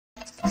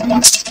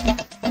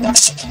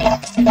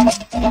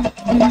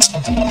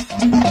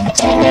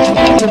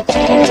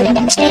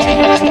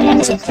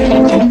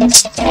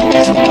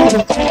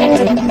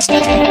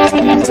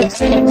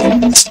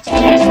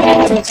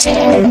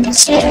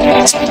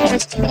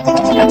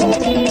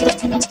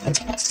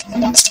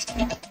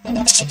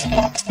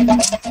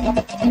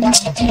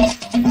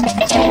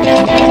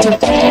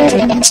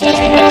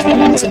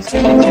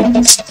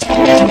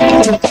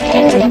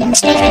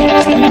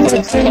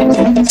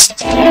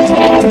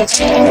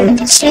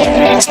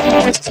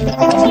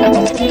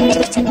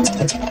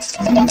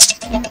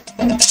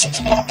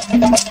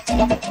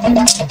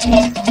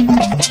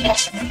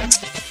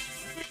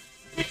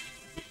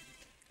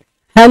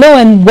Hello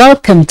and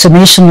welcome to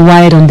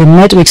Nationwide on the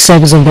network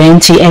service of the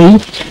NTA.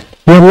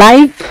 We're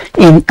live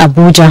in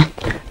Abuja.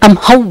 I'm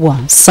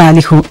Hawa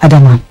Salihu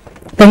Adama.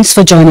 Thanks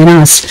for joining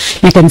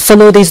us. You can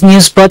follow this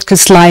news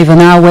broadcast live on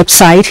our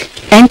website,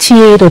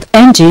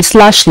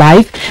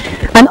 nta.ng/live,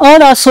 and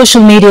all our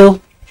social media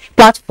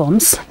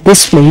platforms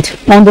displayed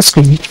on the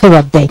screen for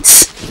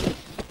updates.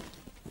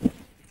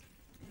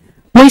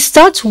 We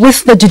start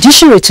with the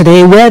judiciary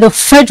today, where the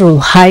Federal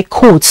High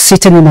Court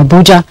sitting in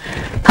Abuja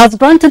has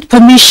granted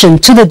permission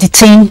to the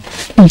detained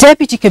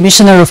Deputy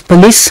Commissioner of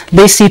Police,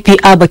 DCP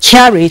Abba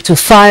Kyari, to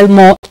file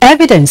more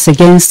evidence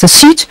against the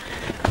suit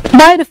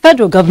by the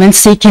federal government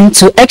seeking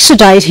to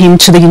extradite him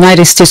to the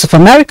United States of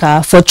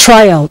America for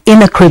trial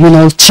in a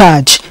criminal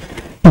charge.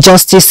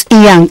 Justice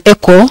Ian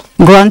Eko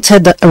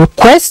granted the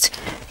request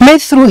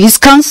made through his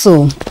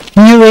counsel,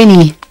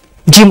 Nureni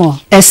Jimo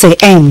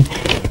SAN.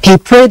 He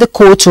prayed the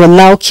court to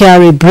allow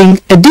Kyari bring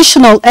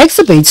additional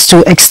exhibits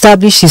to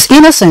establish his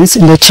innocence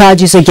in the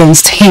charges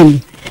against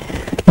him.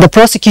 The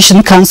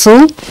prosecution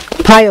counsel,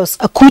 Pius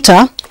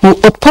Akuta, who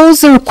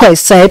opposed the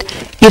request, said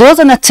it was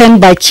an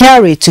attempt by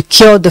Kyari to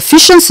cure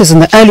deficiencies in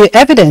the earlier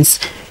evidence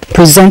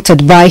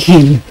presented by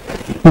him.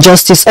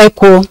 Justice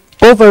Eko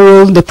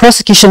overruled the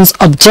prosecution's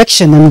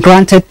objection and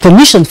granted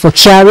permission for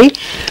Kyari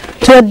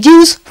to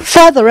adduce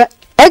further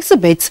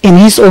exhibits in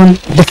his own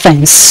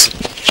defense.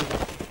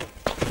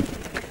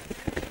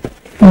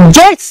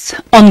 Guests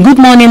on Good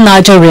Morning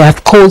Nigeria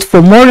have called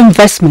for more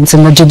investments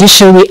in the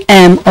judiciary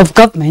arm of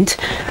government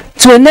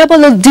to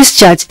enable it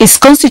discharge its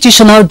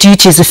constitutional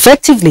duties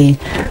effectively.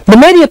 The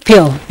made the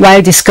appeal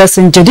while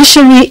discussing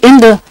judiciary in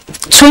the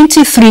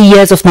 23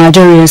 years of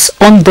Nigeria's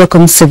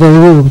unbroken civil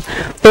rule.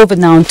 Over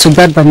now to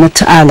Garba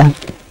Ta'ala.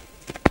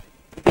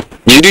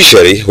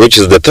 Judiciary, which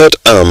is the third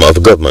arm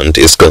of government,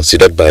 is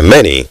considered by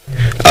many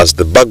as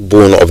the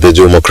backbone of the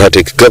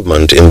democratic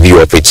government in view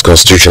of its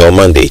constitutional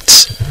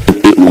mandates.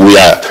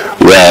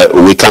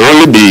 We can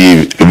only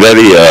be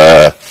very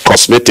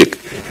cosmetic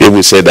if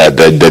we say that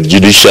the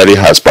judiciary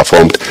has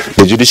performed.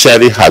 The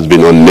judiciary has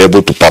been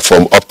unable to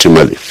perform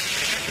optimally.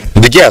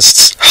 The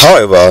guests,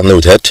 however,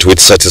 noted with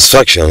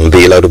satisfaction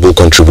the laudable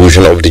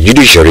contribution of the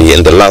judiciary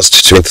in the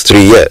last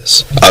 23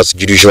 years as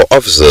judicial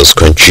officers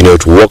continue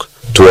to work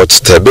towards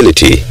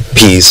stability,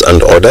 peace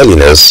and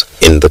orderliness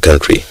in the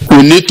country.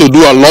 We need to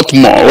do a lot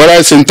more, whether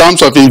it's in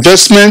terms of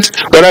investment,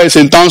 whether it's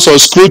in terms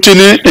of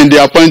scrutiny in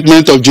the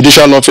appointment of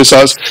judicial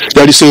officers.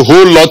 There is a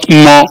whole lot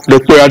more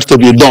required to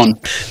be done.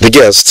 The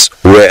guests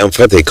were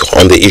emphatic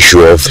on the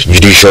issue of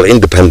judicial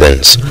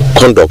independence,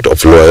 conduct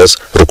of lawyers,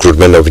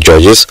 recruitment of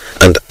judges,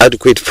 and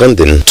adequate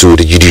funding to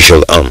the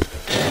judicial arm.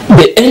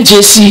 The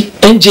NJC,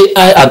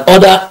 NJI, and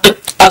other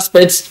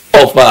aspects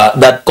of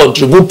that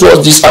contribute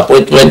towards this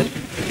appointment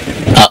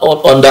are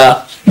all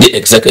under the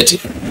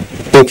executive,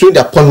 including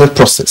the appointment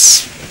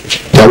process,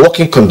 their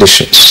working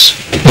conditions.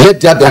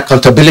 Let there be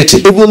accountability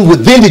even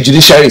within the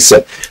judiciary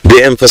itself.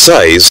 They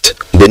emphasized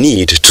the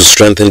need to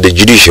strengthen the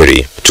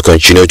judiciary to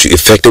continue to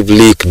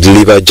effectively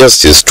deliver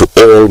justice to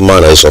all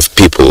manners of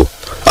people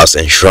as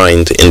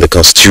enshrined in the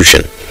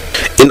Constitution.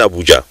 In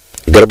Abuja,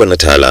 Garba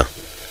Natala,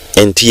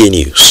 NTA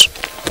News.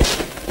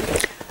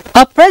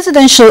 A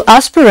presidential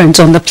aspirant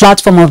on the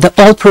platform of the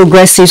All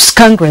Progressives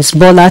Congress,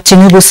 Bola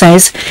Tinubu,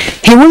 says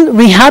he will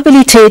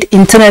rehabilitate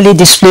internally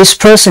displaced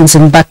persons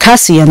in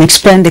Bakassi and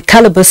expand the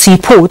Calabar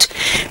Seaport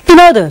in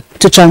order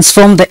to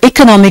transform the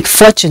economic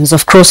fortunes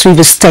of Cross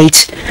River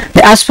State.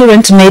 The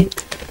aspirant made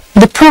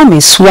the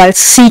promise while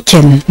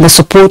seeking the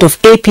support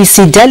of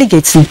APC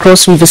delegates in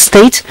Cross River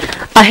State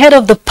ahead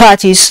of the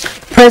party's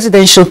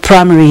presidential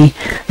primary.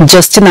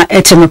 Justina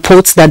Etienne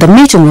reports that the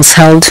meeting was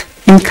held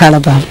in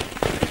Calabar.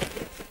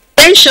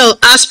 Presidential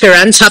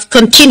aspirants have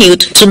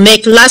continued to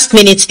make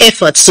last-minute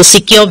efforts to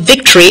secure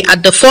victory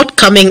at the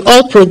forthcoming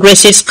All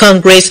Progressives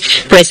Congress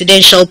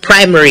presidential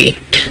primary.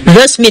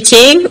 This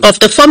meeting of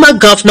the former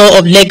governor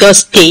of Lagos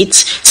State,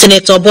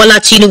 Senator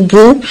Bola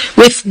Tinubu,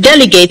 with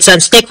delegates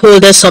and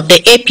stakeholders of the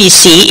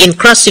APC in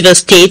Cross River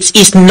State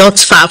is not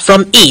far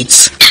from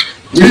it.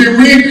 We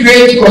will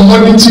create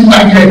commodity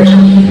market,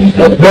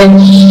 but the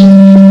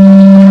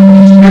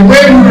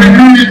way we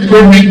do it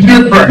will be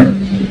different.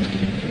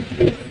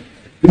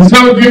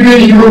 Instead of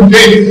giving you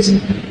dates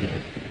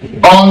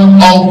on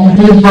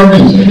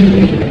promise,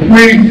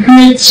 we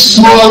create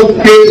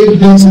small-scale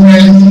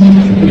business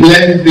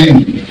lending.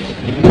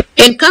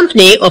 In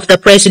company of the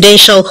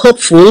presidential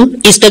hopeful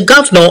is the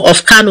governor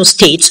of Kano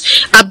State,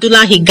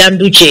 Abdullahi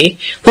Ganduje,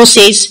 who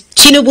says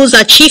Tinubu's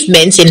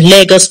achievements in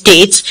Lagos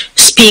State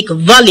speak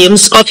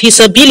volumes of his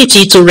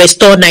ability to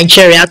restore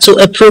Nigeria to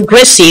a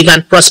progressive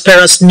and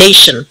prosperous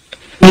nation.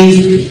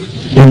 In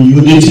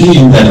unity,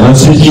 in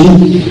diversity,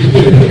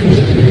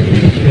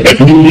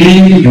 we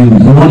need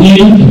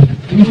money,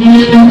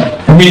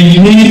 we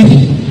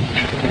need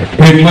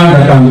a man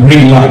that can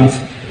bring light.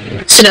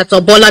 Senator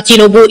Bola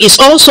Tinubu is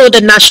also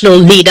the national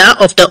leader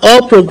of the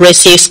All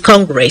Progressives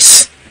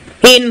Congress.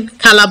 In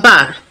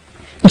Calabar,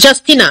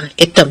 Justina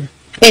Etam,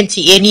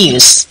 NTA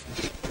News.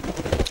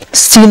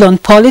 Still on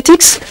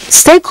politics,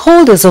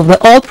 stakeholders of the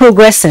All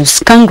Progressives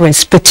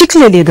Congress,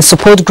 particularly the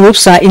support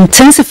groups, are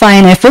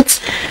intensifying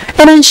efforts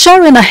in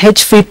ensuring a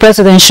hedge-free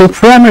presidential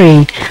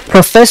primary.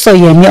 Professor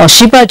Yemi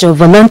Oshibajo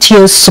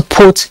Volunteers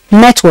Support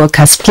Network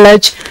has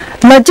pledged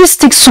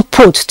logistic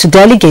support to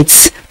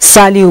delegates.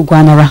 Saliu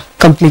Gwanara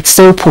completes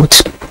the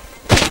report.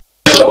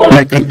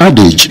 Like an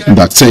adage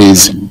that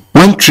says,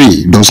 one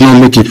tree does not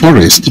make a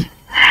forest,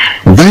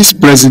 Vice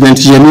President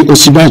Yemi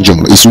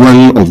Oshibajo is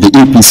one of the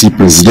APC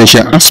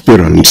presidential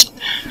aspirants,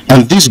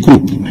 and this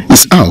group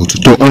is out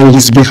to, on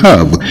his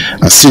behalf,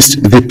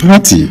 assist the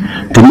party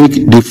to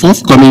make the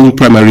forthcoming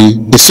primary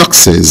a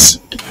success.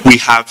 We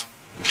have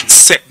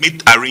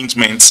made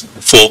arrangements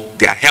for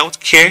their health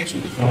care,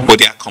 for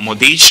their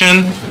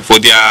accommodation, for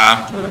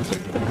their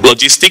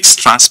logistics,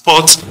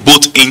 transport,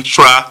 both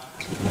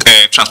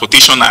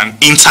transportation and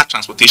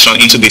inter-transportation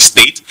into the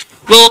state.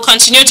 We will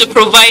continue to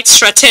provide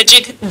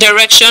strategic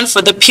direction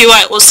for the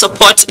PYO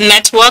support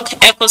network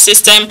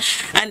ecosystem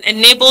and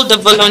enable the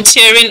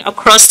volunteering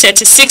across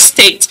 36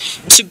 states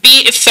to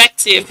be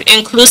effective,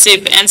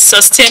 inclusive, and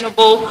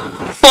sustainable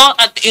for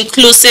an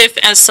inclusive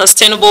and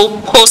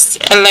sustainable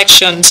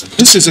post-elections.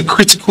 This is a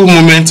critical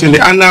moment in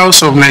the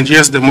annals of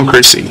Nigeria's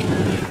democracy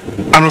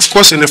and, of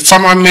course, in the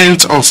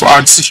firmament of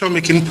our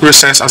decision-making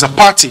process as a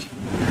party.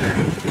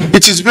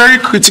 It is very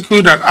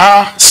critical that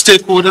our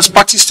stakeholders,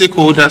 party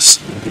stakeholders,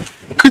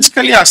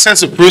 critically assess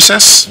the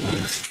process,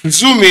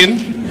 zoom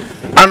in,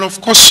 and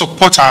of course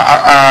support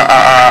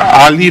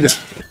our leader.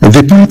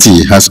 The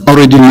party has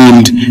already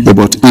named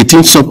about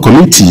 18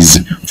 subcommittees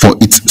for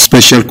its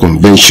special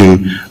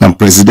convention and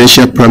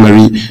presidential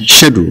primary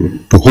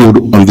scheduled to hold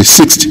on the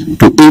 6th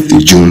to 8th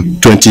June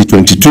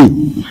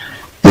 2022.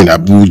 In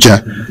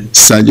Abuja,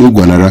 Saliu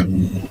Gwanara,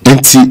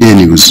 NTA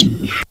News.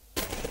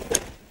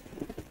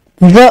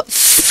 The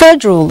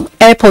Federal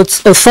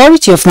Airports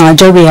Authority of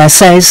Nigeria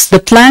says the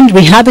planned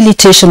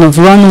rehabilitation of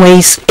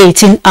runways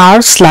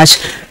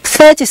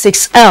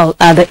 18R/36L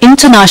at the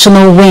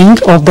international wing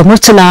of the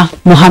Murtala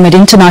Mohammed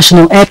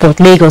International Airport,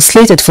 Lagos,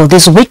 slated for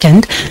this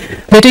weekend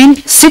between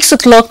 6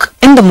 o'clock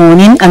in the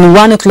morning and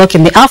 1 o'clock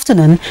in the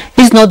afternoon,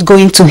 is not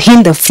going to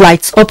hinder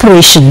flight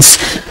operations.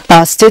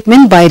 A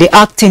statement by the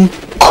acting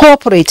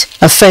Corporate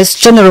Affairs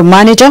General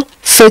Manager,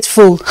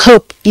 Faithful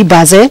Hope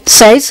Ibaze,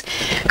 says,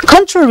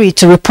 contrary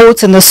to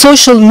reports in the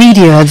social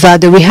media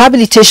that the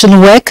rehabilitation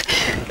work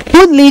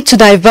would lead to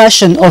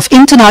diversion of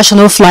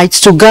international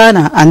flights to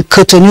Ghana and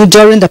Cotonou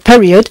during the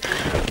period,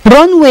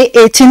 runway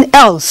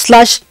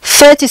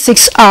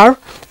 18L/36R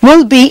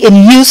will be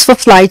in use for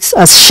flights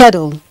as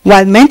scheduled,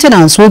 while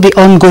maintenance will be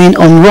ongoing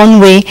on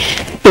runway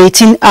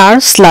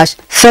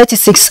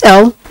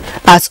 18R/36L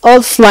as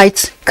all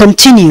flights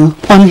continue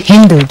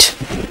unhindered.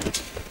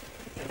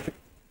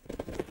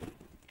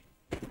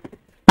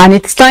 And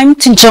it's time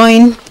to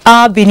join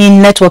our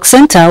Benin Network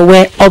Center,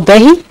 where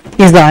Obehi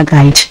is our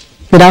guide.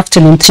 Good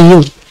afternoon to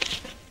you.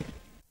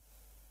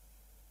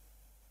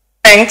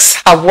 Thanks,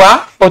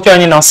 Hawa, for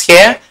joining us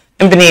here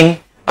in Benin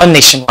on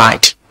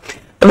Nationwide.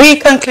 The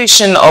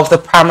conclusion of the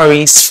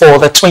primaries for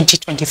the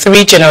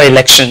 2023 general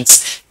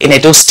elections in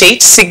Edo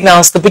State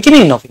signals the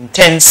beginning of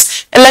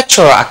intense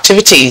electoral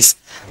activities.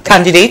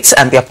 Candidates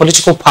and their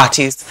political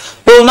parties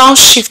will now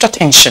shift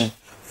attention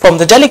from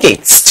the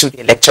delegates to the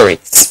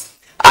electorates.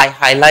 I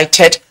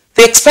highlighted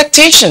the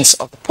expectations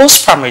of the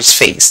post-primaries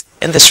phase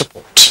in this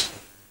report.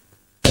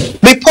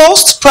 The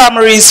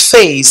post-primaries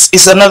phase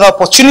is another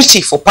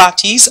opportunity for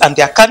parties and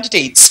their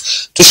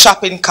candidates to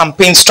sharpen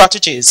campaign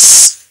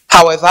strategies.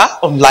 However,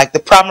 unlike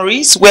the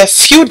primaries, where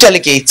few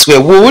delegates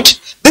were wooed,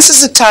 this is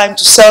the time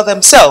to sell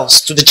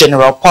themselves to the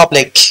general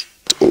public.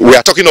 We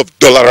are talking of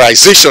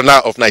dollarization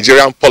now of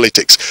Nigerian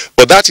politics,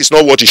 but that is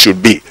not what it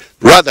should be.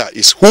 Rather,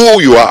 it's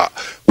who you are.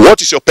 What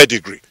is your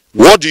pedigree?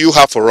 What do you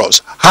have for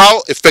us?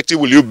 How effective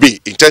will you be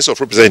in terms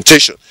of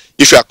representation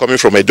if you are coming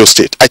from Edo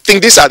State? I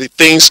think these are the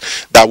things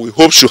that we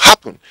hope should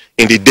happen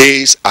in the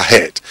days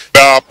ahead.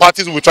 The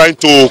parties will be trying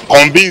to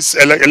convince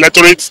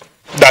electorates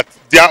that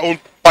their own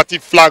party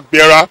flag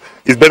bearer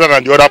is better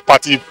than the other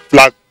party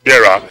flag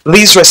bearer.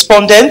 These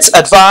respondents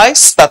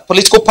advise that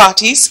political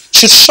parties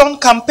should shun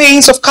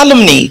campaigns of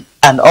calumny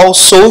and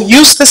also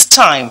use this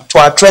time to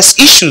address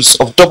issues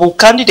of double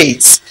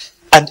candidates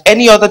and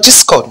any other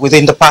discord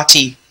within the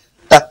party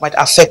that might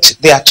affect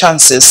their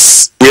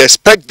chances. We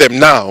expect them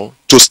now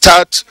to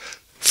start,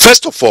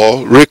 first of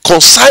all,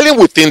 reconciling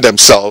within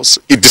themselves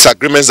if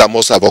disagreements that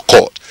must have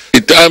occurred.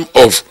 in time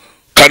of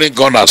carrying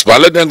gunners,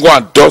 but let them go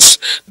and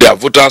dust their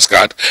voters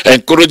card,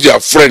 encourage their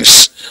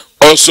friends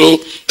also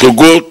to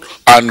go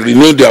and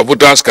renew their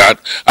voters card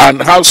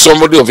and have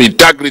somebody of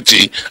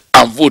integrity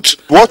and vote.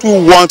 What we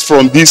want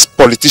from these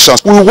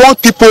politicians, we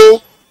want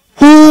people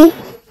who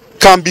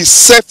can be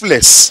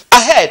selfless.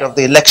 Ahead of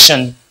the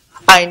election,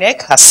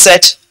 INEC has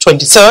set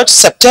 23rd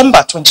September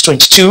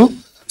 2022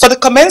 for the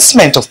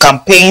commencement of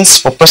campaigns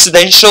for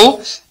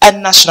presidential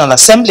and national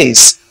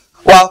assemblies,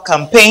 while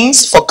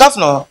campaigns for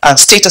governor and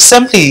state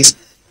assemblies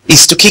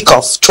is to kick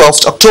off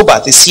 12th October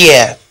this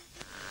year.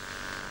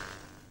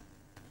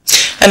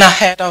 And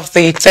ahead of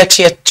the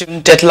 30th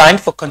June deadline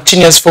for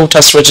continuous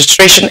voters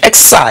registration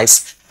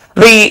exercise,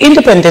 the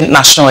Independent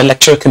National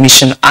Electoral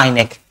Commission,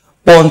 INEC,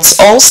 wants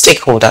all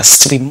stakeholders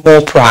to be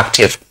more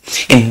proactive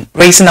in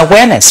raising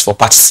awareness for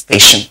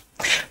participation.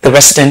 The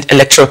resident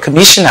electoral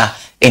commissioner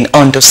in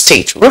Ondo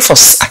State,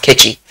 Rufus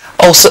Akeji,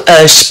 also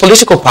urged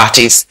political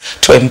parties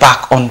to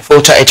embark on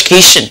voter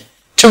education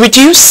to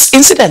reduce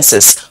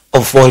incidences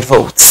of void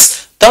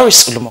votes.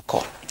 Doris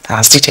Ulumoko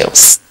has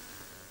details.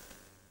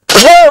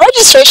 The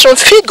registration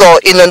figure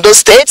in Ondo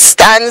State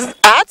stands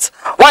at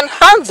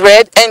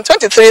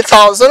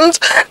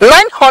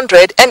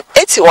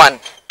 123,981.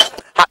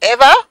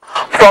 However,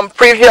 from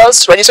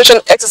previous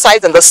registration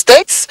exercise in the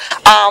states,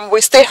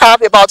 we still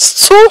have about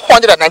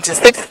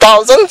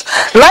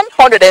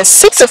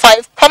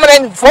 296,965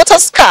 permanent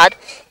voters card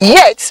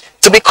yet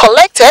to be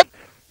collected.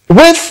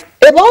 With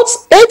about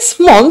 8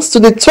 months to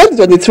the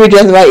 2023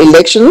 general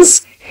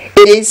elections,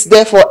 it is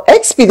therefore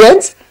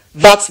expedient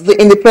that the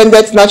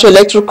Independent National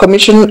Electoral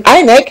Commission,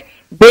 INEC,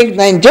 bring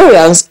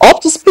Nigerians up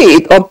to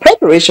speed on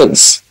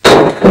preparations.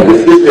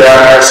 The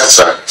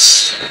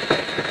exercise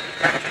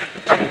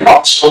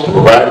also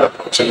provide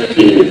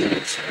opportunity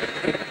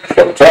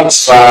for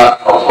transfer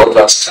of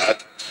voters card,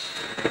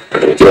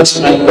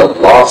 replacement of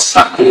lost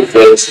and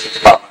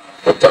defaced permanent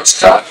voters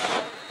card,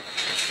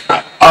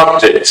 and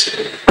update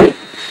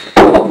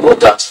of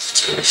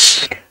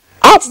voters.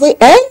 At the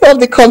end of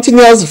the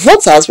continuous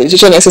voters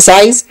registration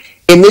exercise,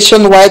 a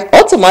nationwide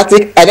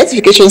automatic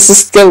identification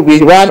system will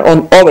be run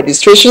on all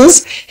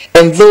registrations,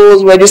 and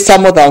those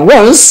registered more than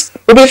once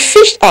will be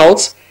fished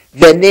out,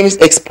 their names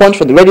expunged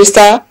from the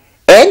register,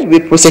 and will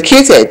be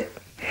prosecuted.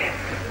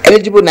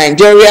 Eligible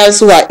Nigerians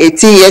who are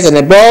 18 years and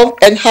above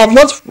and have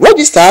not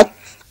registered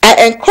are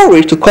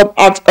encouraged to come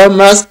out and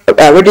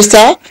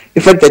register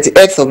before the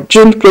 38th of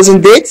June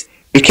closing date,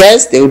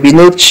 because there will be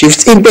no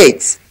shift in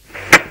dates.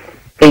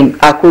 In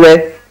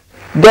Akure,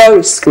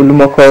 Doris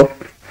Ulumoko,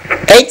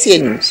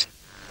 ATN News.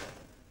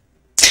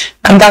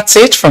 And that's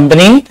it from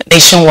Benin.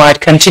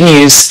 Nationwide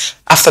continues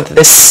after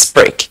this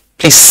break.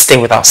 Please stay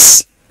with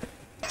us.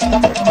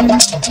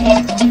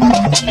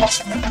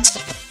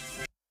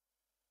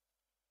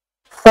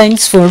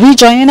 Thanks for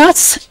rejoining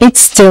us.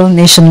 It's still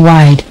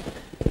Nationwide.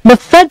 The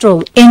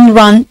Federal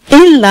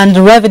Inland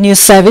Revenue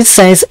Service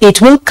says it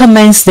will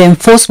commence the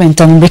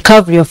enforcement and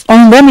recovery of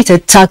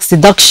unremitted tax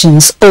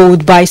deductions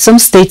owed by some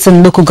states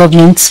and local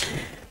governments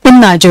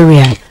in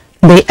Nigeria.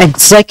 The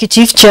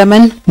executive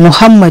chairman,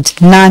 Muhammad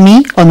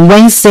Nami, on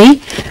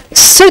Wednesday,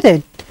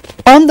 stated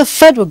on the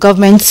federal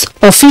government's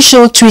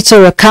official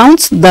Twitter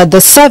account that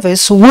the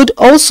service would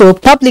also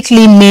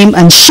publicly name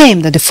and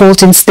shame the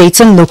defaulting states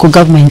and local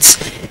governments.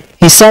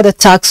 He said the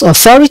tax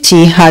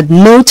authority had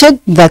noted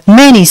that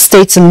many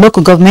states and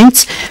local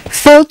governments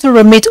failed to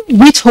remit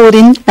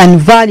withholding and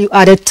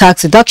value-added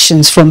tax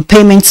deductions from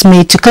payments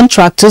made to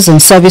contractors and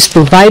service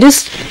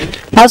providers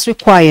as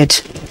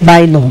required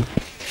by law.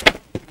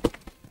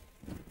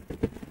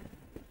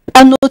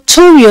 A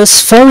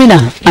notorious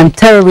foreigner and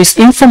terrorist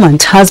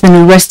informant has been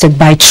arrested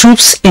by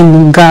troops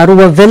in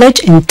Garuwa village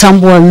in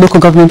Tambuwal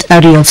local government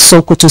area of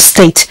Sokoto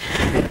State.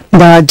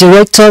 The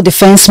Director of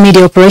Defense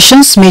Media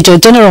Operations, Major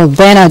General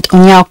Bernard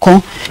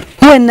Onyako,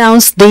 who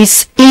announced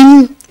this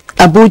in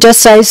Abuja,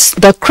 says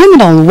the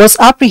criminal was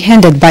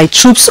apprehended by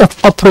troops of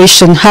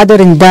Operation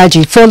Hadarin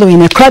Daji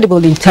following a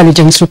credible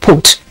intelligence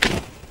report.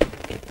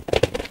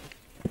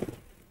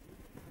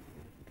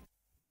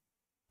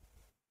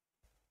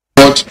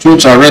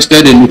 Troops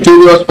arrested a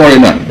notorious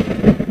foreigner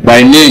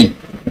by name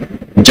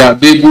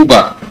Jabe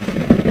Buba,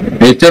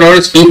 a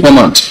terrorist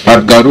informant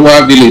at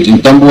Garuwa village in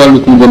Tambuwal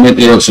local government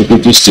area of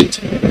Sokoto State.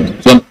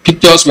 Some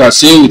pictures were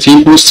seen with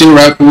him posting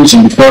rifles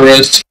in the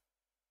forest.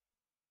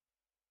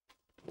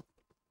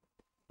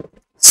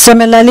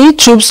 Similarly,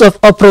 troops of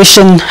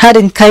Operation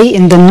Hadinkai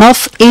in the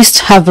northeast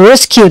have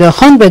rescued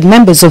 100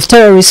 members of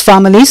terrorist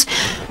families,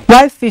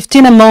 while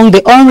 15 among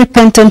the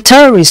unrepentant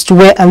terrorists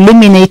were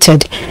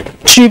eliminated.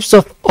 Troops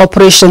of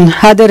Operation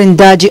Hadarin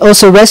Daji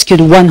also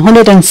rescued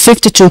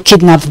 152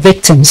 kidnapped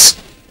victims.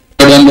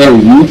 Under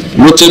review,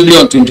 notably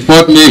on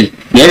 24th May,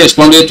 they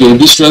responded to a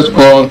distress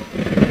call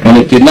on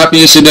a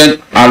kidnapping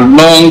incident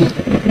along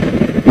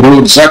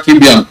Road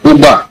Zakibian,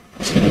 Uba,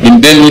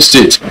 in Benue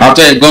State.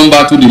 After a gun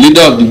battle, the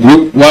leader of the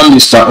group, one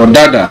Mr.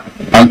 Odada,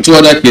 and 2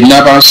 other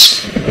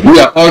kidnappers, who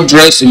are all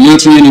dressed in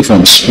military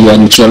uniforms, were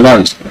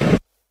neutralized.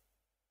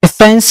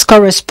 Defense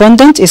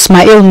correspondent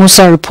Ismail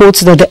Musa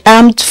reports that the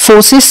armed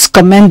forces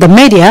commend the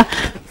media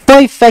for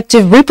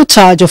effective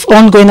reportage of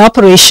ongoing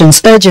operations,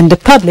 urging the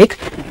public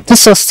to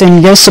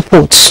sustain their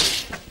support.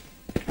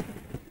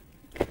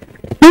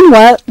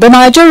 Meanwhile, the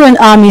Nigerian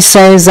army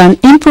says an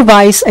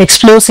improvised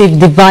explosive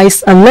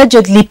device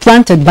allegedly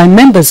planted by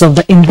members of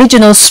the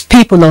indigenous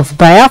people of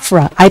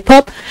Biafra,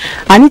 IPOB,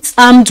 and its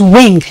armed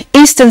wing,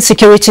 Eastern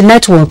Security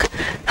Network,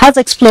 has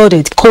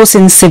exploded,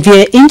 causing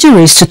severe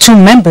injuries to 2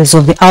 members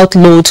of the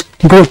outlawed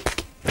group.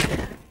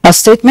 A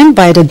statement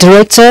by the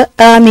Director,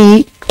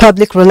 Army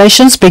Public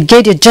Relations,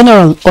 Brigadier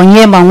General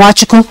Onyema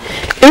Nwachukwu,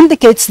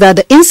 indicates that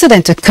the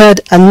incident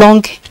occurred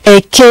along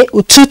Eke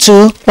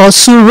Ututu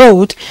Osu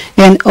Road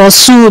in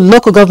Osu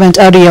local government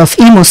area of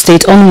Imo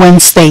State on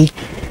Wednesday.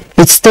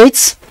 It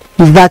states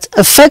that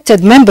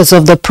affected members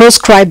of the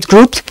proscribed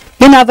group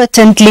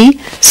inadvertently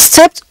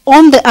stepped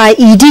on the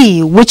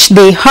IED which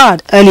they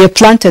had earlier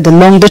planted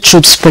along the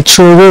troops'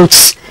 patrol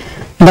routes.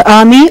 The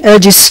army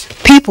urges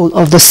people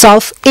of the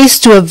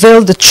southeast to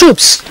avail the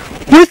troops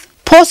with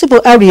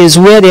possible areas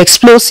where the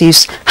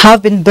explosives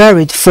have been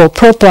buried for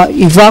proper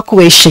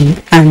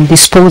evacuation and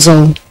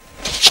disposal.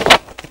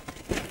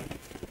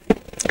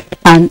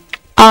 And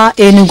our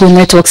Enugu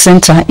Network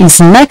Center is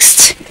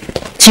next.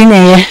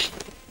 Chineye,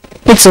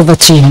 it's over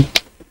to you.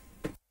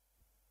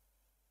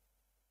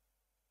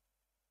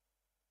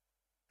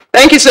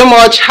 Thank you so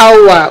much,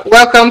 Hawa.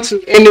 Welcome to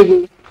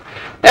Enugu.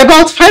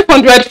 About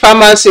 500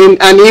 farmers in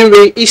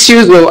Aniri,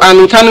 Isuzu,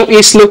 and Kano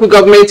East local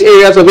government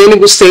areas of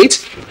Enugu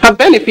State have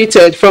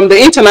benefited from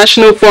the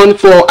International Fund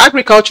for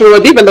Agricultural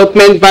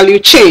Development Value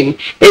Chain,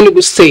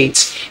 Enugu State.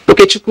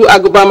 Okechukwu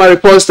Agubama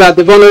reports that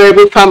the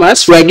vulnerable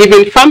farmers were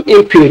given farm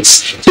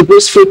inputs to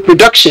boost food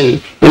production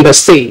in the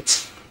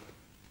state.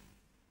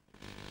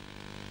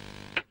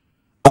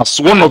 As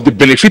one of the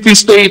benefiting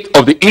states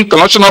of the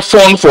International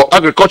Fund for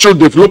Agricultural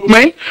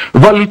Development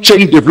Value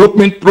Chain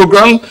Development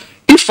Program,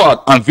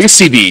 IFAD and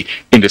VCD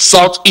in the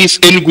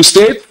southeast Enugu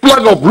State,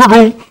 flag of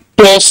rural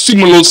poor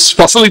stimulus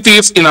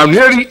facilities in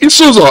Aneri,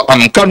 Isuzu,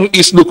 and Kano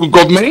East local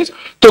government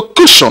to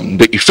cushion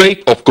the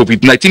effect of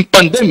COVID-19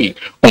 pandemic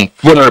on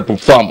vulnerable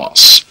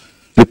farmers.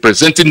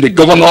 Representing the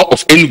governor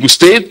of Enugu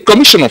State,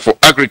 Commissioner for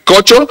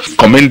Agriculture,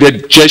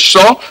 commended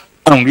gesture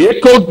and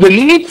re-echoed the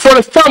need for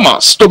the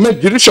farmers to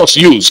make judicious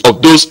use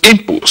of those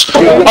inputs.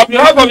 On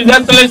behalf of His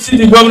Excellency,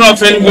 the Governor of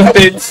Enugu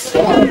State,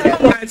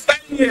 I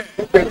stand here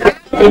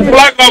to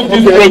flag off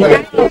this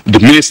program. The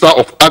Minister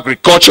of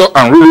Agriculture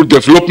and Rural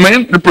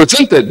Development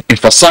represented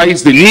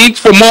emphasized the need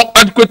for more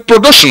adequate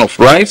production of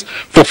rice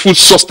for food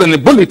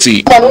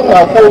sustainability.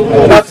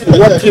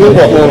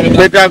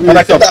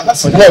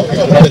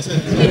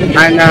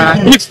 And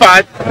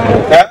IFAD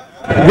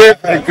gave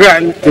a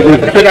grant to the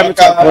Federal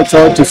Ministry of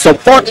Agriculture to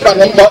support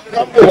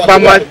the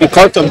farmers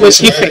because of the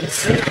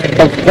effects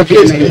of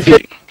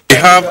COVID-19. We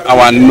have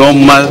our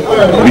normal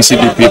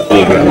VCDP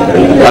program,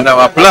 and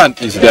our plan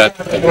is that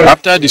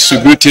after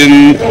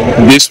distributing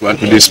this one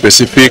to the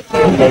specific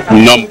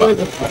number,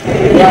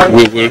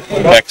 we will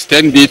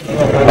extend it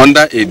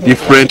under a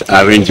different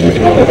arrangement.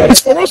 It's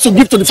for us to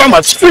give to the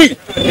farmers free.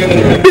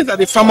 These are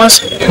the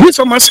farmers. These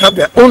farmers have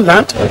their own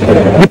land.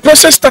 The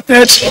process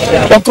started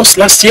August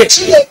last year,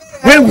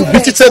 when we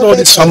visited all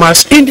these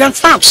farmers in their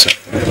farms.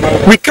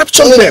 We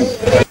captured them.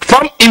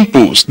 Farm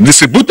inputs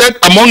distributed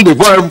among the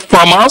vulnerable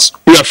farmers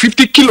were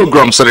 50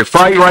 kilograms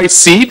refined rice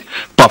seed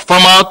per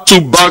farmer,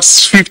 2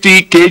 bags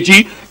 50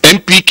 kg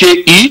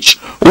NPK each,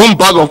 1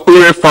 bag of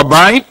urea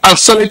fabine, and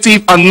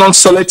selective and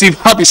non-selective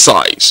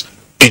herbicides.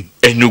 In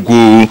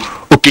Enugu,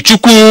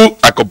 Okechukwu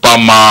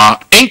Agubama,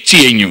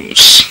 NTA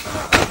News.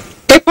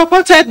 A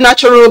purported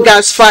natural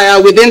gas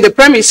fire within the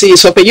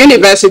premises of a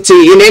university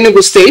in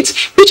Enugu State,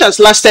 which has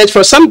lasted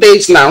for some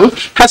days now,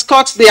 has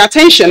caught the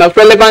attention of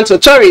relevant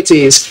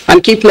authorities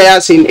and key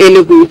players in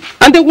Enugu,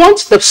 and they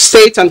want the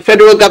state and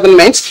federal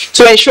government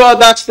to ensure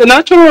that the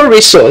natural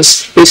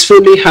resource is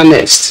fully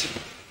harnessed.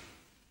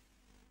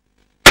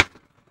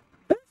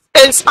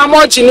 It's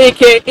Amo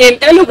Jinike in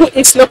Enugu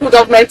East local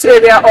government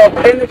area of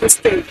Enugu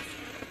State.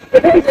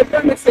 Within the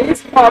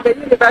premises of the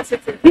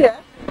university here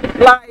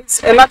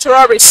lies a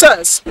natural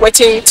resource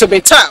waiting to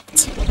be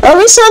tapped. A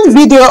recent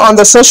video on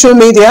the social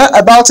media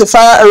about a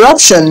fire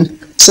eruption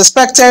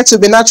suspected to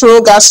be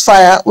natural gas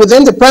fire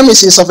within the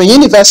premises of a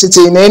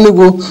university in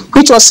Enugu,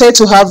 which was said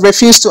to have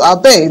refused to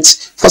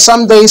abate for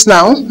some days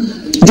now,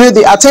 drew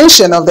the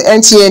attention of the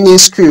NTA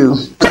News crew.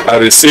 I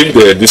received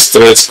a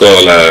distress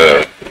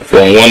call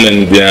from one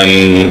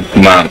Indian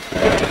man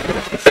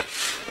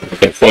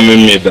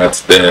informing me that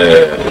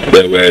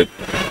they were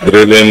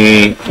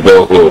drilling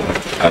borehole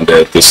and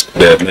they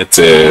met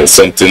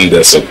something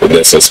they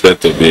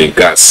suspect to be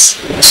gas.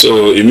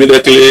 So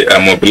immediately I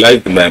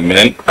mobilized my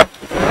men,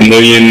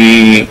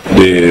 knowing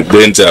the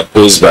danger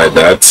posed by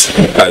that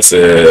as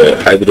a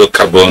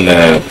hydrocarbon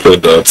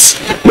product.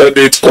 But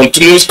it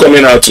continues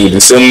coming out with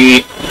the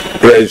same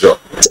pressure.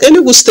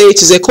 Enugu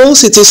State is a coal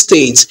city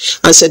state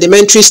and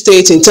sedimentary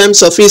state in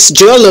terms of its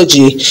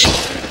geology.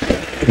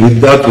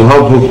 with that, we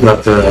have hope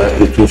that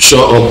it will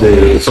show up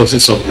the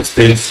resources of the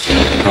states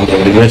and of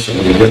the nation.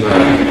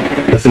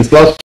 Since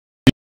last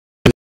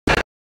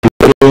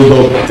we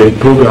rolled up the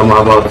program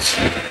about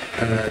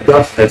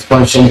gas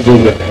expansion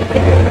program,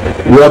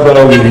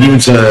 whereby we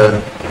use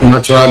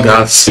natural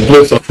gas in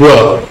place of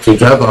fuel to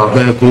drive our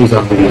vehicles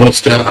and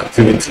industrial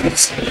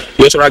activities.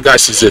 Natural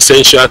gas is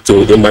essential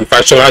to the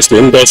manufacturers, to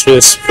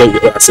industries,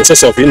 as a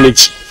source of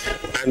energy.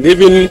 And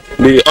even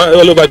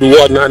all over the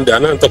world now, they are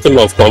now talking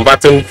of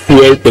converting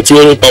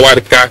petroleum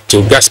powered car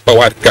to gas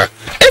powered car.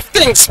 If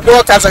things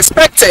work as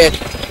expected,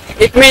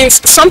 it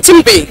means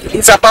something big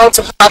is about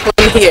to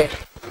happen here.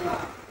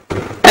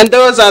 And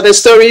those are the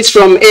stories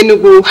from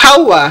Enugu.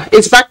 Hawa,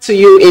 it's back to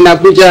you in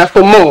Abuja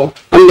for more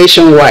on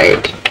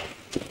Nationwide.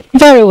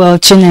 Very well,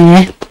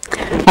 Chineye.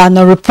 And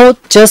a report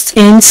just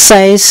in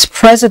says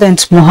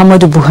President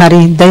Muhammadu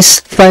Buhari this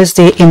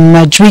Thursday in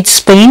Madrid,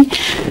 Spain,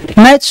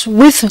 met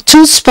with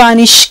 2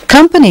 Spanish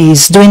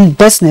companies doing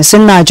business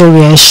in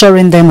Nigeria,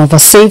 assuring them of a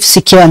safe,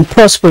 secure and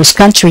prosperous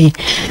country.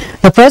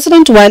 The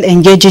president, while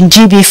engaging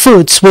GB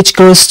Foods, which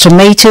grows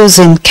tomatoes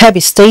in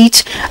Kebbi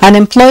State and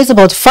employs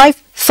about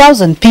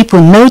 5,000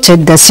 people,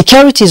 noted that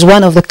security is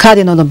one of the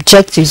cardinal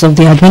objectives of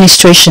the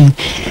administration.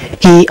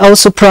 He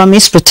also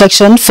promised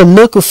protection for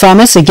local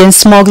farmers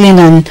against smuggling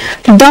and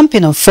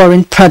dumping of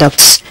foreign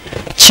products.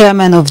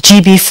 Chairman of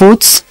GB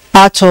Foods,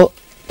 Ato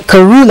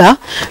Karula,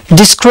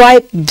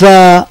 described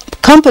the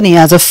company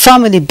as a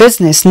family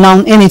business now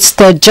in its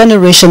 3rd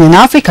generation in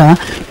Africa,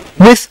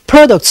 with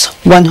products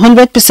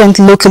 100%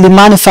 locally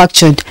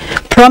manufactured,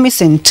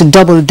 promising to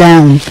double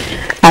down.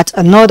 At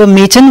another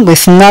meeting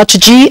with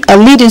Naturgy, a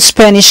leading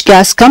Spanish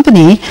gas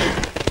company,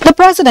 the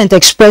president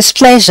expressed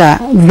pleasure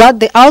that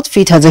the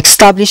outfit has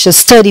established a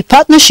steady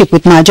partnership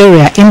with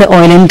Nigeria in the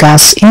oil and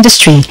gas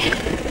industry.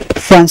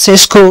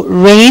 Francisco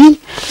Rein,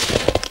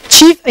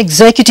 Chief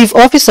Executive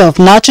Officer of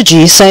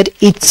Naturgy, said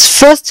its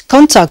first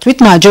contact with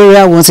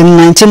Nigeria was in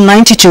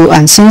 1992,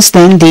 and since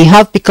then they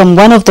have become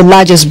one of the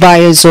largest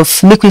buyers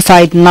of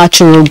liquefied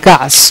natural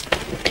gas.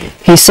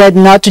 He said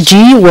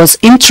Naturgy was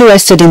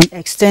interested in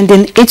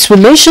extending its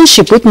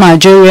relationship with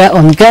Nigeria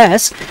on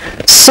gas,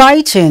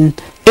 citing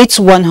its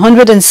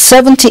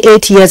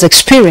 178 years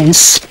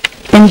experience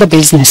in the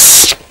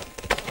business.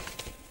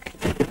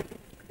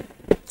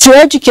 To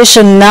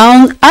education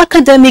now,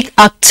 academic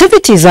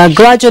activities are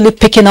gradually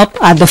picking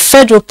up at the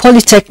Federal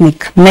Polytechnic,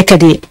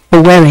 Nekede,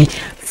 Owerri,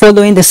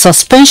 following the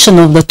suspension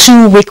of the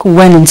 2-week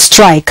running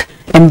strike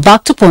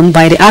embarked upon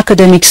by the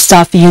Academic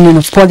Staff Union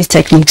of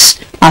Polytechnics,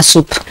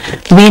 ASUP.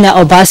 Rina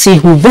Obasi,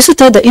 who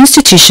visited the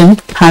institution,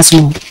 has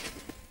more.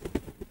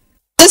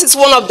 This is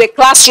one of the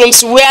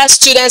classrooms where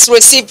students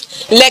receive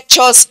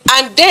lectures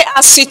and they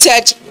are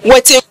seated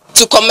waiting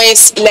to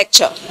commence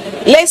lecture.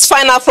 Let's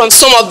find out from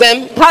some of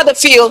them how they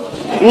feel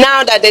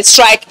now that the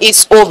strike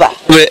is over.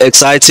 Very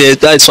excited.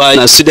 That's why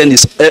our student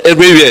is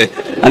everywhere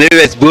and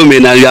everywhere is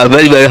booming, and we are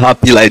very, very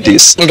happy like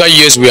this. Over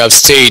years we have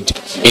stayed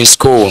in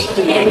school.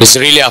 It's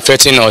really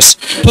affecting us.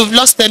 We've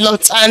lost a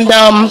lot, and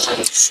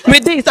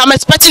with this I'm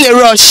expecting a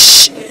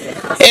rush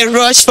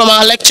from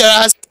our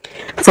lecturers.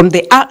 From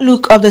the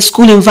outlook of the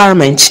school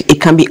environment,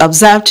 it can be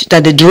observed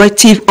that the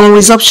directive on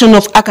resumption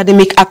of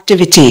academic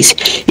activities,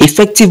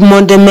 effective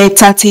Monday, May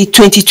 30,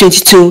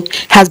 2022,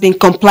 has been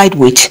complied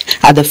with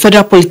at the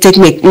Federal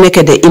Polytechnic,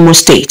 Nekede, Imo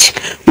State.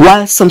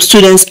 While some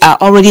students are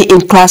already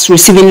in class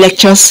receiving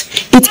lectures,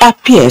 it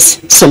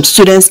appears some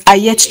students are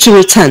yet to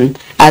return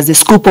as the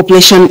school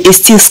population is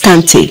still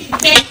scanty.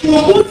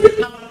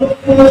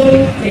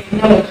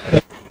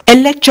 A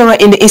lecturer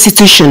in the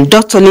institution,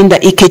 Dr. Linda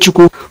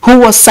Ikechukwu, who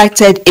was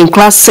cited in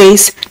class,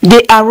 says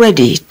they are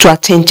ready to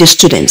attend to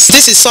students.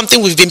 This is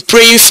something we've been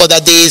praying for,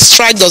 that the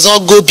strike does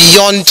not go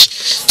beyond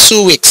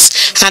 2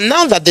 weeks. And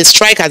now that the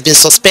strike has been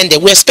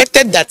suspended, we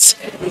expected that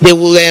they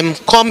will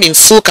come in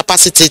full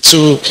capacity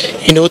to,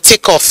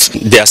 take off.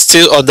 There are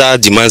still other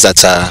demands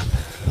that are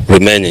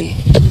remaining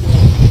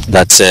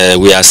that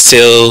we are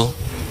still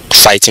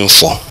fighting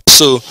for.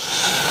 So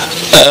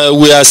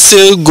we are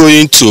still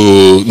going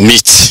to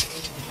meet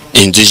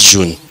in this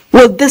June.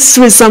 With this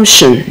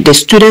resumption, the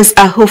students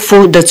are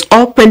hopeful that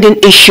all pending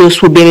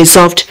issues will be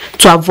resolved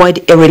to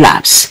avoid a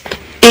relapse.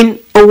 In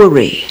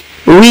Owerri,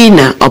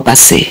 Rina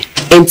Obase,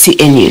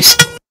 NTA News.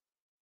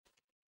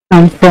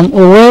 And from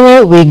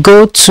Owerri, we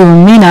go to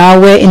Mina,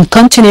 where in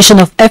continuation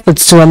of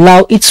efforts to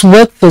allow its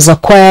workforce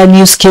acquire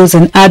new skills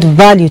and add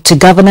value to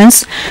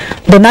governance,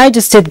 the Niger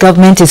State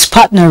government is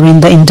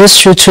partnering the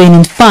Industrial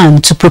Training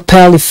Fund to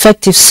propel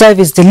effective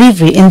service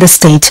delivery in the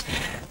state.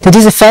 To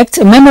this effect,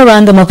 a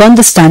memorandum of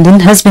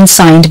understanding has been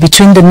signed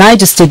between the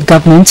Niger State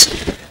government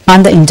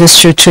and the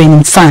Industrial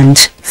Training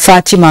Fund.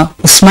 Fatima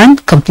Usman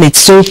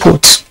completes the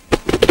report.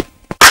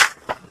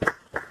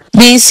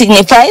 This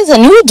signifies a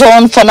new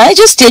dawn for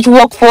Niger State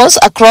workforce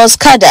across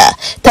Kada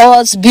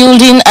towards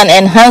building and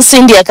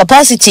enhancing their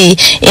capacity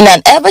in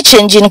an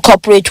ever-changing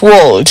corporate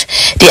world.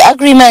 The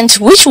agreement,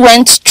 which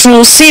went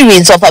through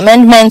series of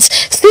amendments,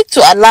 seek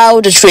to allow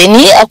the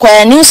trainee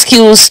acquire new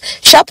skills,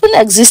 sharpen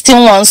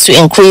existing ones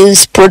to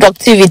increase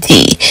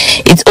productivity.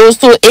 It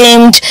also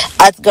aimed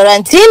at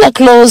guaranteeing a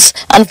close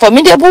and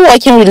formidable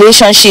working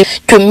relationship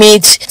to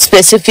meet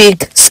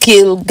specific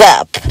skill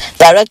gap.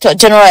 Director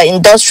General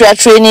Industrial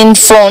Training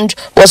Fund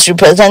was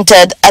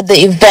represented at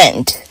the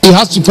event. It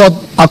has support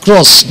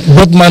across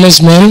both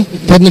management,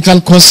 technical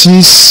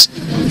courses,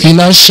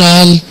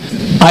 financial,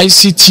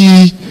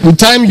 ICT. The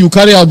time you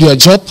carry out your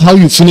job, how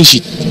you finish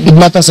it, it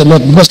matters a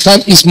lot because time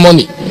is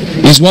money.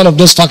 It's one of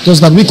those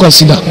factors that we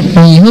consider.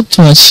 We hope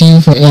to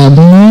achieve a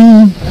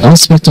new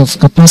aspect of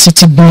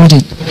capacity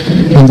building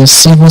in the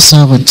civil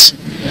servant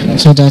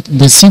so that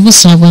the civil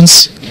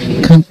servants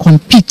can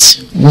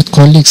compete with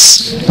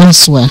colleagues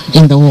elsewhere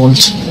in the world.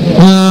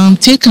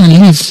 Take and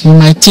leave, we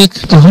might take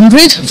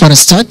 100 for a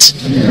start,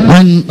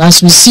 and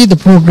as we see the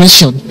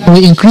progression,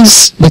 we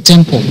increase the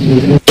tempo.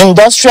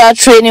 Industrial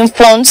Training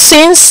Fund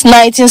since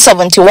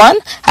 1971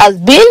 has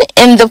been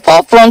in the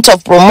forefront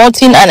of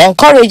promoting and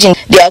encouraging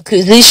the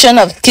acquisition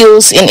of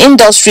skills in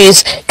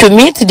industries to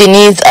meet the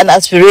needs and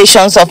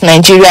aspirations of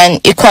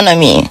Nigerian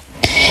economy.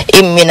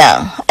 In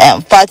Mina, I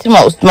am Fatima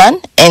Usman,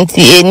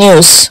 NTA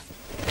News.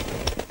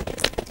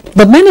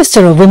 The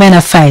Minister of Women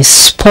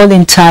Affairs,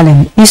 Pauline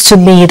Talin, is to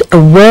lead a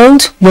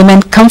World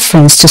Women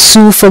Conference to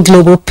sue for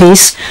global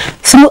peace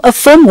through a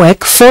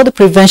framework for the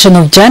prevention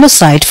of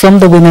genocide from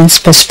the women's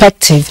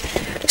perspective.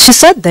 She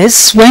said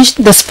this when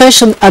the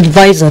Special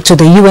Advisor to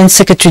the UN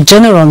Secretary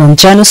General on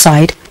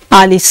Genocide,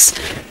 Alice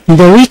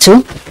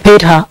Nderitu,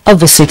 paid her a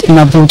visit in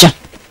Abuja.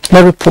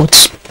 The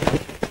report.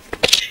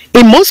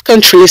 In most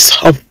countries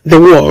of the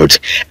world,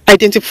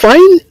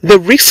 identifying the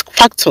risk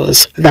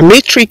factors that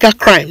may trigger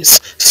crimes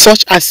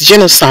such as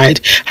genocide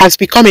has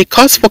become a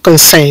cause for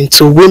concern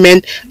to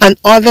women and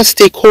other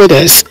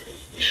stakeholders.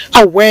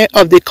 Aware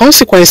of the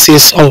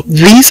consequences of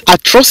these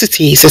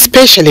atrocities,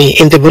 especially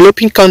in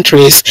developing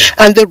countries,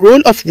 and the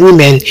role of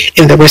women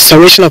in the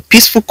restoration of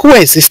peaceful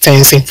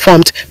coexistence,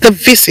 informed the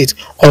visit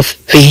of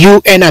the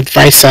UN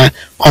Advisor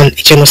on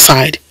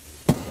Genocide.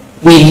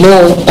 We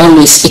know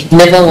always it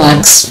never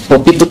works for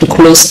people to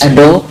close a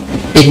door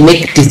and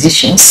make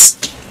decisions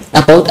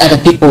about other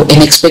people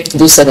and expect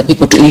those other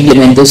people to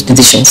implement those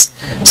decisions.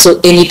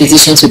 So any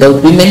decisions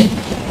without women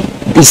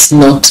is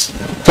not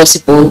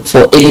possible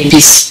for any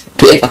peace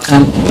to ever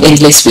come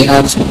unless we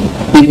have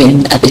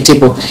women at the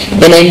table.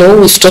 And I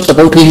know we've talked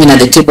about women at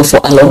the table for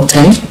a long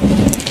time,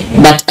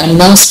 but I'm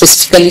now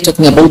specifically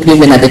talking about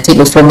women at the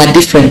table from a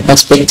different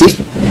perspective.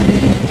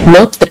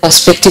 Not the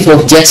perspective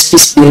of just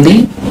peace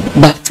building,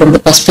 but from the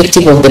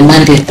perspective of the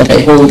mandate that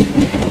I hold.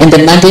 And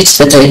the mandate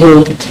that I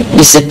hold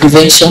is the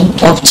prevention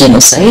of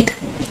genocide.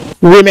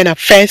 Women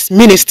Affairs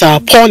Minister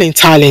Pauline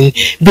Talin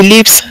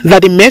believes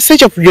that the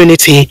message of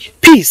unity,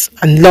 peace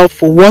and love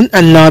for one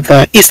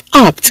another is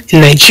apt in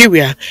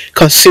Nigeria,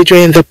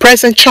 considering the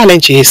present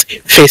challenges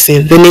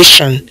facing the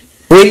nation.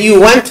 When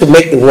you want to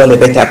make the world a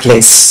better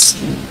place,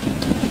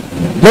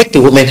 make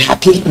the women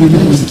happy.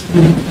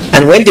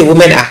 And when the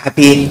women are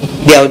happy,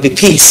 there will be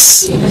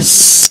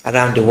peace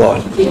around the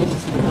world.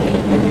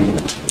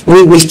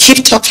 We will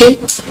keep talking.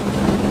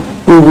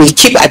 We will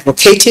keep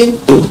advocating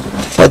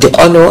for the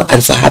honor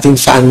and for having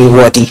found me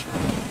worthy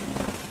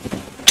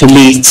to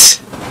lead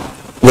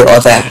the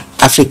other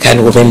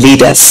African women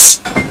leaders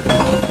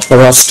for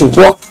us to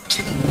work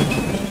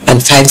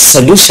and find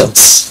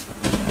solutions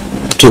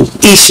to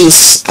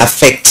issues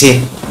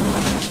affecting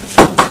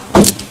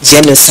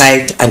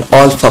genocide and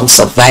all forms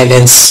of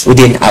violence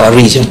within our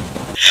region.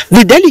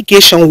 The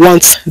delegation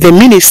wants the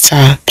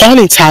Minister,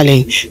 Pauline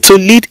Talin, to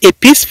lead a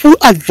peaceful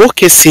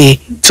advocacy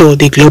to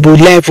the global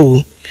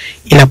level.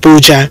 In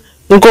Abuja,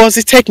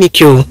 Ngozi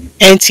Technical,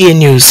 NTA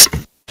News.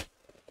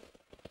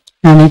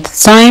 And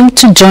it's time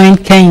to join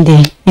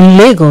Kende in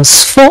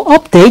Lagos for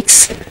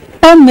updates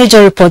on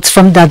major reports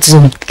from that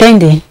zone.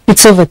 Kende,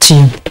 it's over to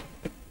you.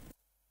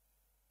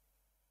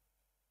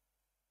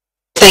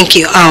 Thank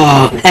you,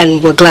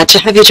 and we're glad to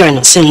have you join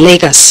us in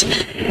Lagos.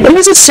 It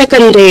was the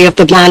second day of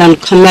the ban on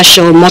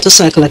commercial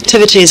motorcycle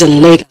activities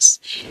in Lagos.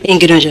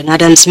 Ingrid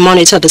Adams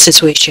monitored the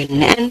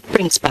situation and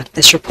brings back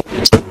this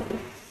report.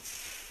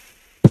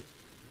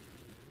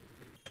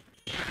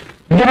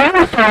 The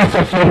renaissance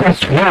of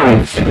Lagos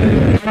roads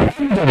and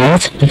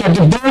evidence that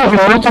the ban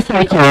on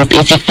motorcycles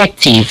is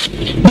effective.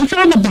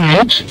 Before the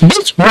ban,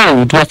 this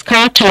road was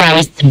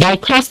characterized by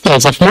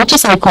clusters of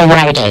motorcycle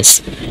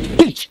riders,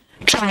 each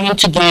trying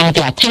to gain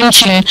the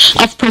attention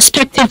of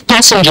prospective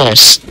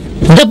passengers.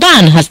 The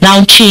ban has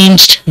now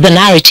changed the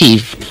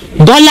narrative.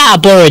 Bola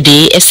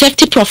Aborode, a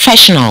safety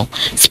professional,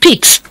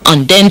 speaks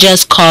on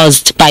dangers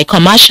caused by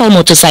commercial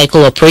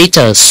motorcycle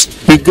operators.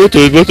 We go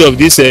to most of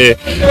these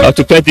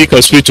orthopedic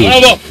hospitals.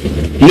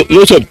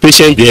 Lots of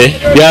patients there,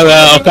 they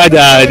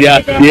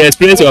are they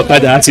experience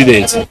Okada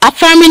accidents.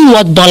 Affirming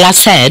what Bola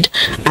said,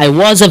 I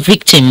was a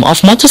victim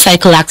of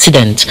motorcycle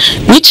accident,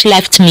 which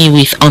left me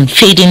with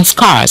unfading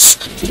scars,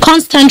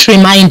 constant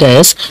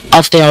reminders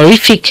of the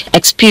horrific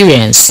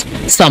experience.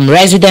 Some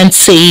residents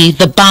say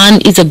the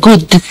ban is a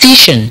good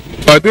decision.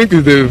 I think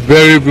it's a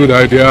very good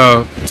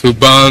idea to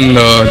ban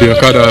the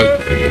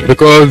Okada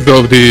because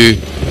of the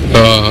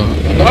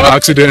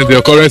accident, the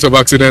occurrence of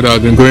accident that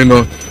has been going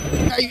on.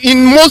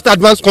 In most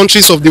advanced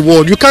countries of the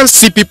world, you can't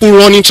see people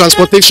running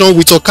transportation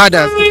with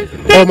Okadas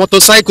or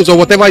motorcycles or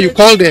whatever you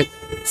call them.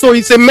 So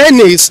it's a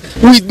menace.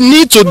 We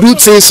need to do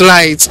things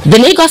right. The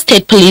Lagos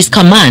State Police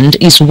Command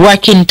is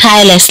working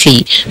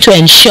tirelessly to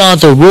ensure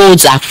the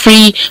roads are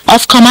free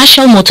of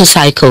commercial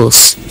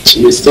motorcycles.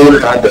 We still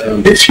had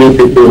a few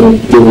people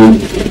who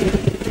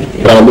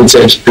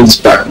violated this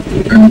ban,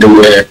 and they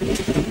were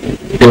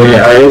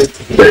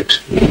arrested.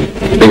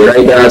 The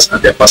riders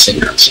and their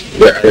passengers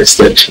were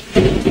arrested,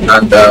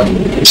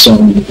 and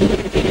some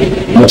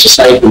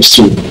motorcycles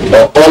too,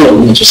 or all of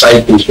the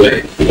motorcycles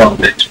were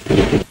grounded.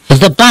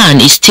 The ban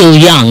is still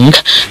young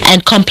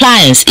and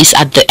compliance is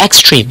at the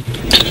extreme.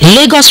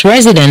 Lagos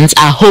residents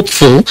are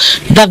hopeful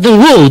that the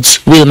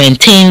roads will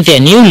maintain their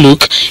new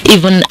look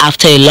even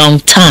after a long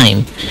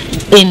time.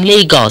 In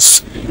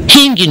Lagos,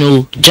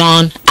 Hingino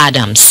John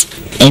Adams,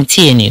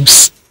 NTA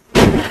News.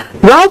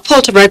 While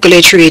port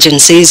regulatory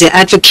agencies are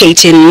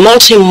advocating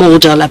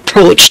multimodal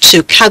approach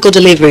to cargo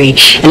delivery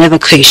and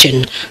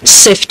evacuation,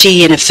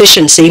 safety and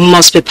efficiency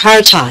must be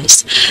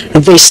prioritized.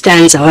 This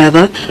stance,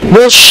 however,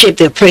 will shape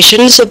the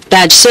operations of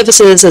badge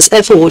services as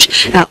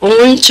efforts are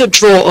on to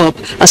draw up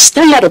a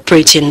standard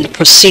operating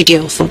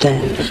procedure for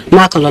them.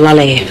 Marco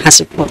Lolale has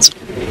reported.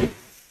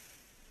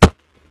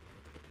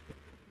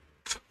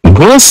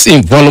 Growth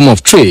in volume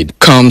of trade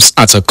comes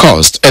at a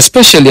cost,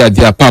 especially at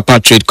the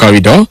Apapa trade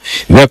corridor,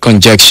 where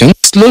congestion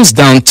slows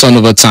down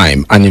turnover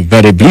time and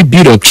invariably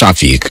build up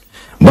traffic.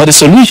 But the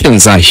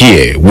solutions are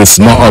here, with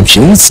more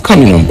options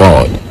coming on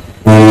board.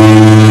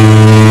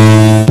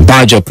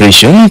 Barge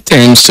operation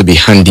tends to be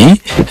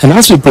handy and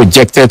has been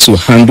projected to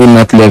handle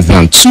not less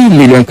than 2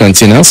 million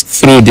containers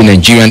through the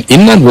Nigerian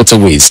inland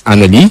waterways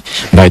annually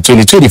by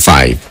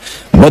 2025.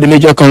 But the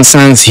major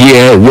concerns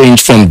here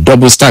range from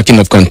double stacking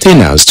of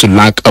containers to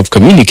lack of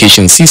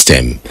communication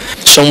system.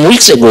 Some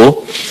weeks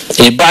ago,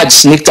 a barge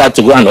sneaked out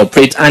to go and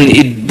operate, and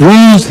it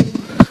bruised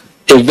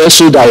a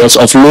vessel that was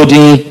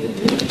offloading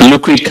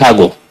liquid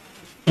cargo.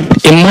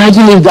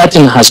 Imagine if that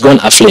thing has gone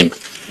aflame.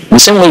 The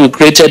same way we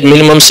created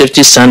minimum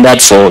safety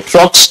standard for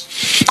trucks,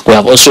 we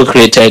have also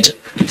created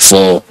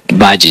for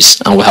barges,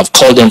 and we have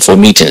called them for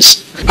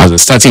meetings. As a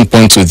starting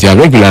point with their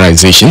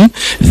regularization,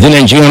 the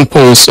Nigerian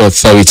Ports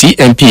Authority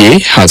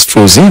 (NPA) has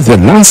frozen the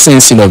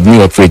licensing of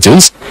new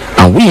operators,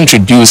 and we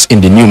introduce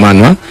in the new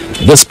manual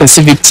the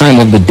specific time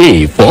of the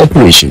day for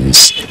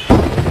operations.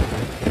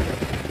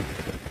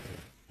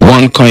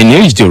 One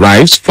coinage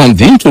derived from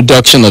the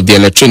introduction of the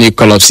electronic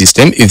call-up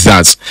system is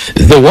that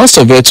the worst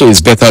of veto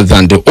is better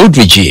than the old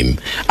regime,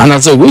 and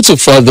as a way to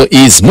further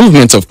ease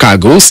movement of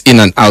cargoes in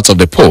and out of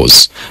the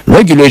ports,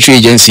 regulatory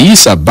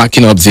agencies are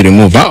backing up the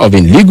removal of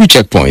illegal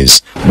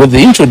checkpoints with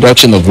the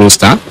introduction of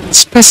roster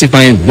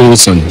specifying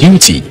those on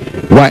duty,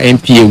 while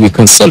NPA will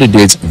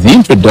consolidate the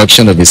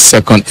introduction of a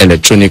second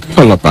electronic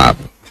call-up app.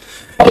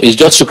 It's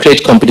just to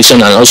create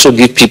competition and also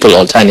give people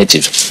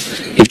alternative.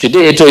 If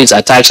today Eto is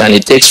attacked and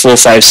it takes 4,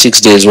 5, 6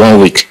 days,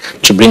 1 week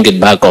to bring it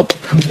back up,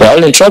 we're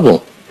all in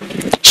trouble.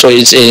 So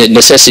it's a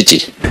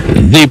necessity.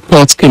 The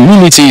port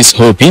community is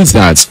hoping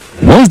that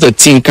once the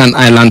Tinkan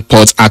Island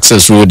Port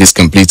Access Road is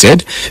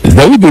completed,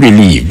 there will be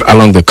relief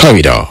along the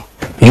corridor.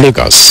 In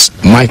Lagos,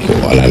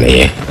 Michael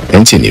Olale,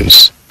 NT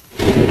News.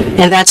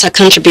 And that's a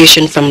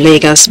contribution from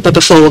Lagos. But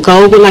before we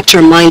go, we'd like to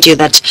remind you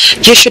that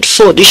you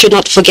should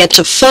not forget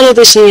to follow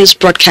this news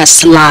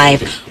broadcast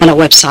live on our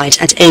website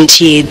at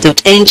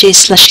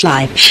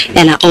nta.ng/live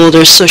and our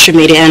other social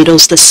media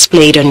handles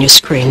displayed on your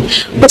screen.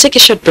 We'll take a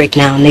short break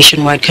now.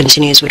 Nationwide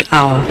continues with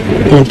our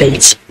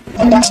debates.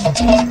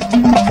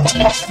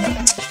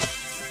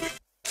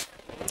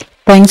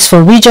 Thanks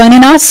for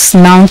rejoining us.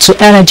 Now to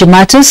energy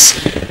matters.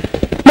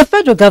 The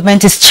federal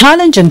government is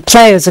challenging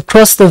players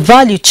across the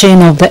value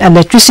chain of the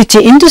electricity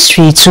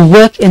industry to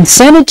work in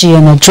synergy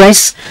and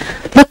address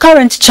the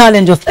current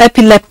challenge of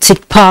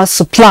epileptic power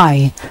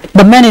supply.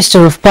 The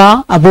Minister of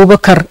Power,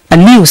 Abubakar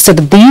Aliu, said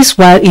this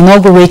while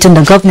inaugurating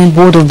the governing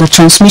board of the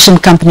Transmission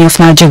Company of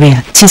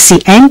Nigeria,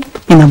 TCN,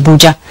 in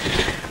Abuja.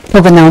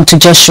 Over now to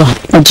Joshua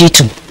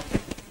Ojitu.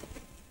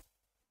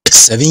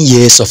 7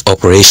 years of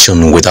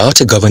operation without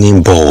a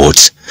governing board,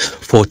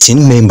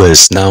 14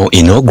 members now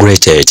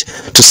inaugurated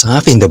to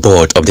serve in the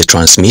board of the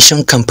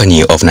Transmission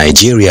Company of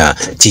Nigeria,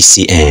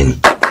 TCN.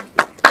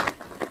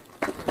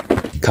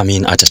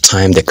 Coming at a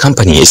time the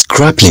company is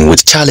grappling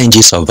with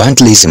challenges of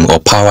vandalism or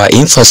power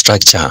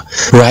infrastructure,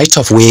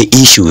 right-of-way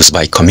issues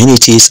by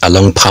communities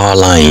along power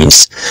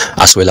lines,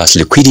 as well as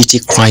liquidity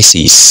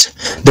crisis.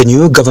 The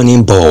new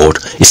governing board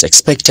is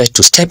expected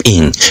to step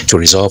in to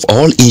resolve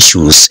all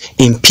issues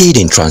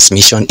impeding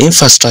transmission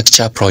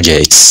infrastructure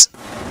projects.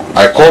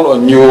 I call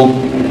on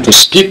you to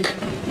speak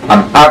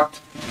and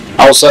act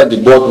outside the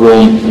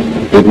boardroom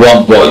with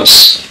one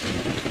voice.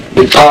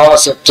 The power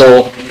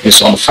sector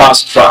is on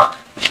fast track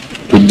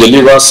to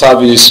deliver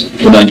service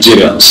to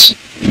Nigerians.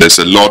 There's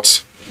a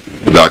lot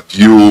that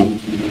you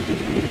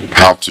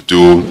have to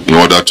do in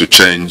order to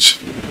change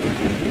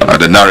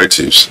the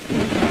narratives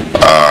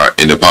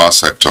in the power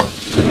sector.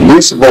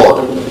 This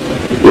board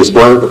is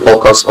going to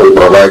focus on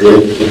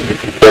providing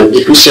an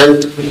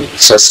efficient,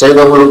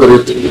 sustainable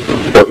grid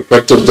for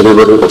effective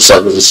delivery of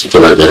services to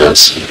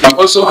Nigerians. I'm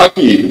also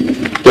happy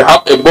to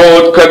have a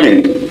board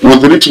coming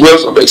with rich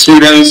wealth of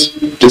experience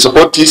to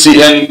support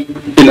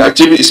TCN in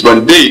achieving its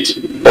mandate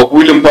of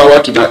wielding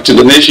power to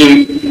the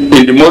nation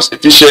in the most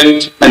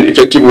efficient and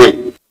effective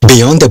way.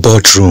 Beyond the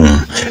boardroom,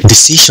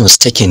 decisions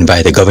taken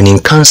by the governing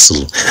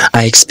council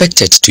are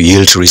expected to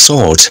yield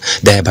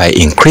results, thereby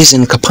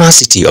increasing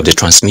capacity of the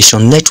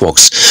transmission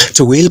networks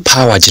to wheel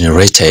power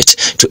generated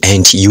to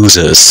end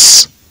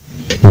users.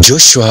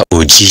 Joshua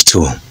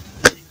Ojito,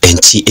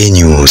 NTA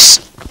News.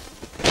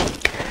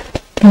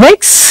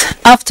 Weeks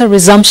after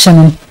resumption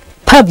in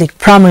public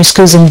primary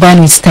schools in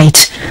Benue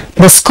State,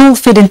 the school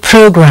feeding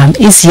program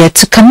is yet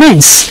to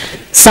commence.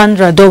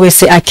 Sandra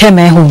Dowese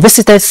Akeme, who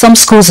visited some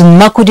schools in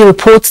Makudi,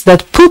 reports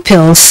that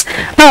pupils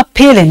are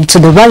appealing to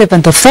the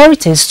relevant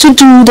authorities to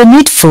do the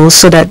needful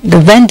so that the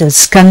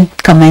vendors can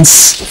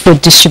commence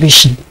food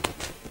distribution.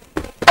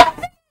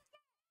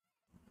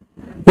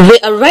 The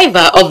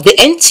arrival of the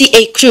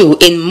NTA crew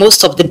in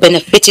most of the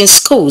benefiting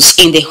schools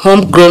in the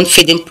homegrown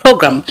feeding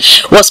program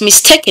was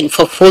mistaken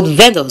for food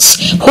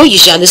vendors who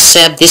usually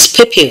serve these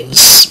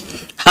pupils.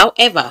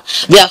 However,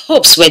 their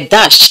hopes were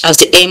dashed as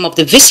the aim of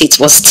the visit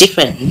was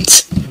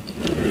different.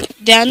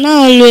 They are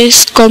not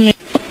always coming,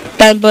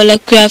 but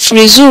like we have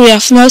resumed, we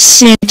have not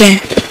seen them.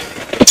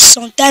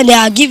 Sometimes they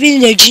are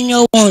giving the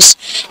junior ones,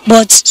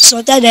 but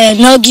sometimes they are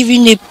not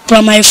giving the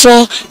primary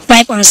 4,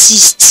 5 and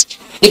 6.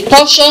 The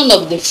portion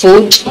of the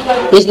food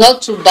is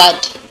not too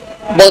bad,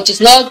 but it's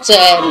not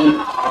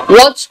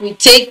what we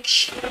take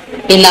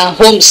in our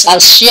homes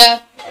as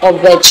share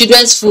of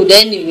children's food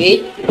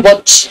anyway,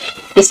 but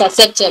it's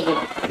acceptable.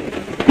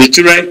 The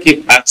children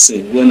keep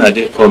asking, when are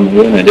they coming,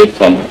 when are they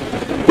coming?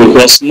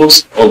 Because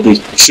most of the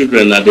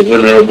children are the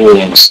vulnerable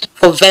ones.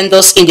 For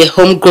vendors in the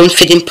homegrown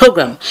feeding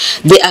program,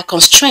 they are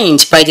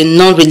constrained by the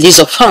non-release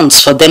of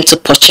funds for them to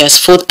purchase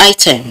food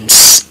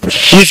items.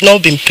 We've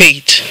not been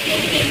paid,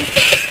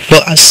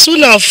 but as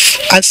soon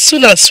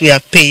as we are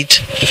paid,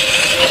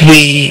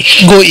 we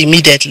go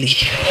immediately.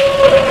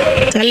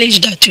 The challenge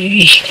that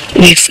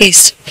we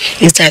face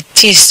is that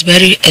it is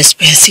very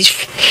expensive.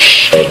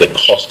 The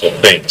cost of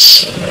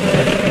things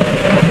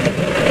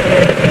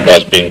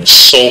has been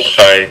so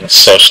high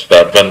such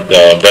that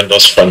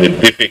vendors find it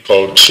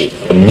difficult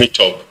to meet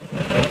up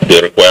the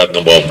required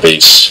number of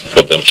days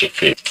for them to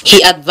feed.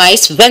 He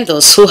advised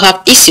vendors who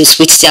have issues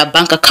with their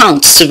bank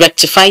accounts to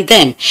rectify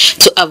them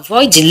to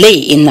avoid delay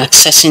in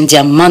accessing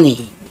their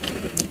money.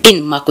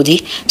 In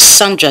Makudi,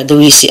 Sandra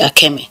Dowese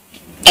Akeme,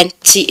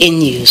 NTA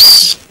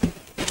News.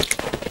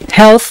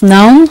 Health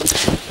now.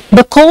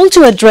 The call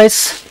to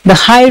address the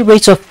high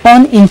rate of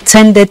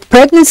unintended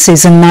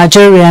pregnancies in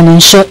Nigeria and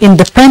ensure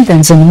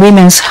independence in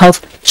women's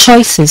health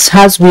choices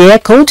has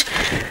re-echoed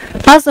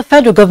as the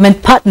federal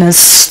government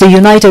partners the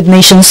United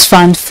Nations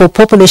Fund for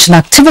Population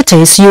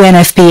Activities,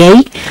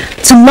 UNFPA,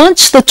 to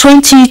launch the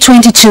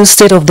 2022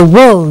 State of the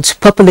World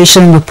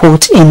Population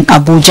Report in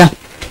Abuja.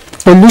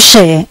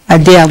 Olusheye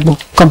Adeagbo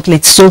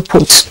completes the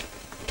report.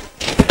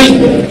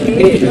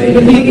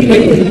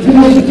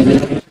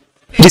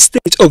 The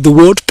State of the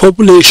World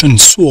Population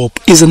SWOP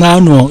is an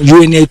annual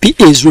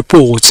UNFPA's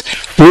report,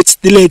 with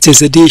the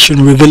latest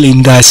edition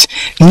revealing that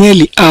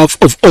nearly half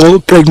of all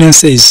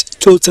pregnancies,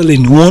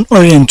 totaling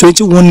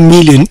 121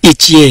 million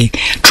each year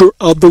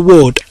throughout the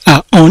world,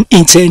 are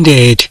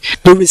unintended.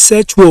 The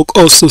research work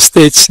also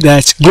states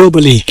that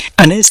globally,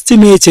 an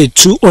estimated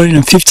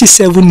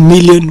 257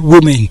 million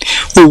women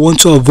who want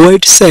to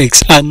avoid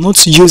sex are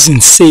not using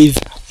safe,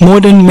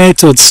 modern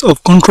methods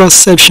of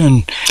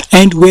contraception,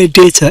 and where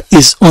data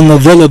is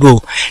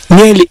unavailable,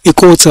 nearly a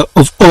quarter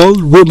of all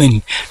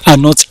women are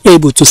not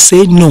able to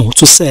say no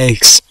to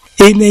sex.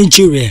 In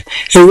Nigeria,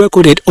 a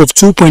record of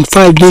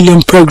 2.5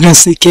 million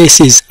pregnancy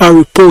cases are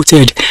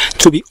reported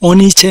to be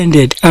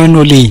unintended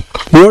annually.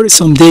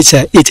 Worrisome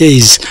data it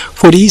is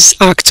for these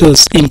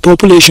actors in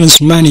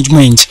populations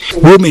management,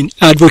 women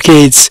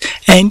advocates,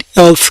 and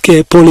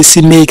healthcare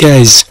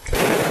policymakers.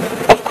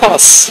 Of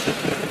course,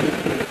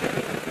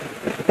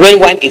 when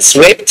one is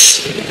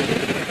raped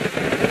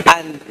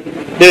and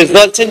the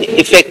resulting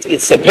effect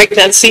is a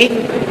pregnancy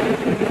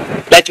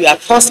that you are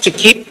forced to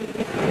keep,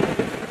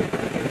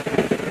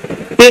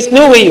 there's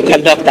no way you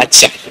can love that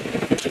child.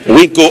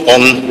 We go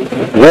on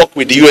work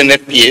with the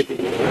UNFPA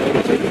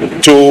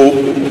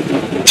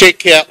to take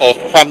care of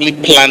family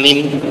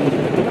planning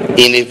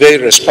in a very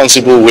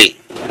responsible way.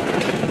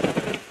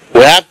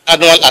 We have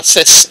annual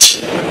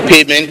assessed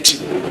payment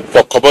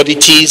for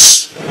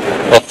commodities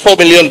of $4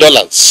 million,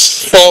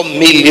 $4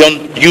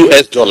 million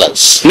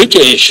US. We need to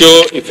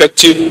ensure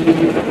effective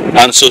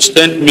and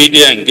sustained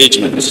media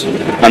engagement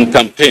and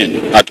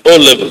campaign at all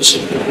levels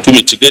to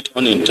mitigate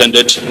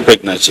unintended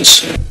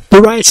pregnancies.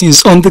 The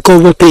writings on the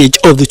cover page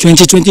of the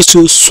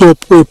 2022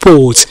 SWOP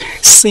report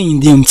saying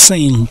the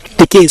unseen,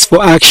 the case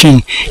for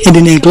action in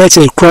the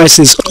neglected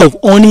crisis of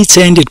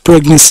unintended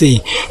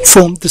pregnancy,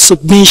 from the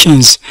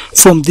submissions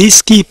from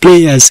these key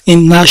players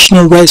in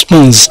national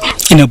response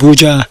in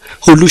Abuja.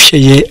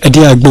 Olusheye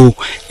Adiagbo,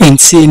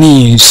 NTA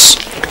News.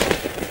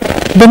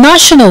 The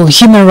National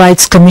Human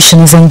Rights Commission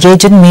is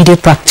engaging media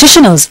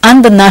practitioners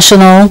and the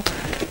national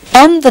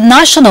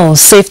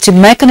safety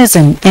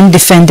mechanism in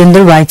defending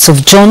the rights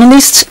of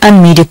journalists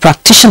and media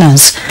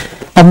practitioners.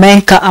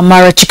 Omenka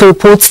Amarachika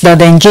reports that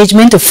the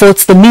engagement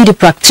affords the media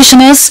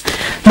practitioners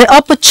the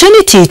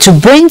opportunity to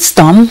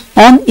brainstorm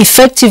on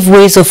effective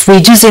ways of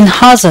reducing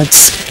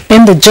hazards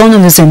in the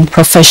journalism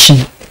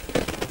profession.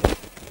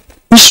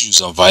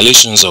 Issues and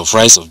violations of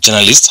rights of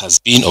journalists has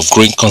been of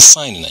growing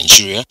concern in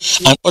Nigeria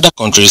and other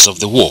countries of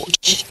the world,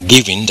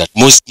 given that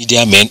most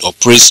media men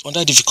operate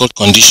under difficult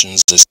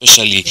conditions,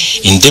 especially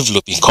in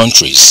developing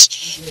countries.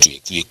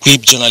 To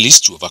equip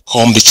journalists to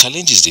overcome the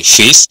challenges they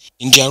face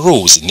in their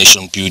roles in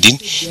nation building,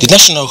 the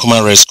National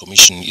Human Rights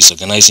Commission is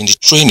organizing the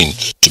training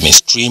to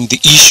mainstream the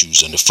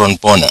issues on the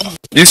front burner.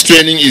 This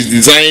training is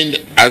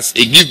designed as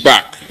a give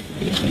back,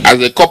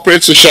 as a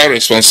corporate social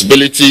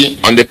responsibility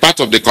on the part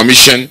of the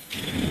Commission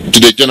to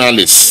the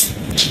journalists.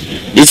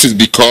 This is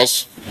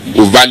because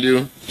we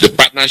value the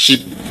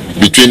partnership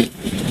between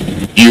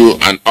you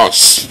and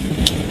us.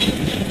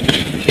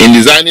 In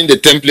designing the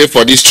template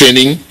for this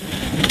training,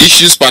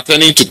 issues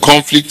pertaining to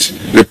conflict,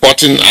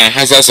 reporting and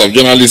hazards of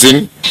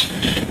journalism,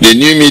 the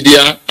new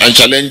media and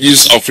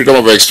challenges of freedom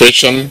of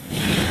expression,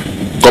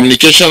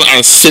 communication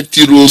and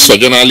safety rules for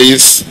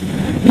journalists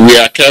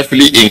were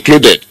carefully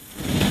included.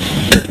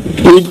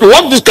 We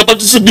want these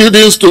capacity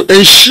buildings to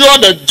ensure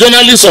that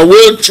journalists are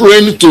well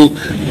trained to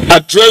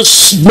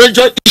address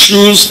major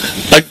issues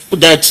like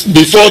that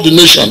before the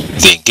nation.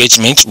 The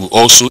engagement will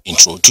also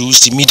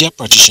introduce the media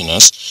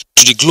practitioners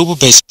to the global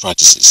best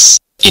practices.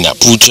 In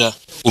Abuja,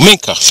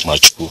 Omenka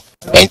Amarachika,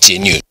 NTA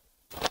News.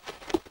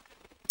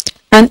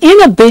 And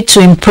in a bid to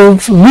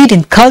improve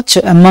reading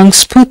culture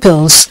amongst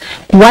pupils,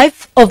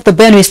 wife of the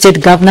Benue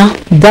State Governor,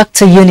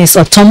 Dr. Eunice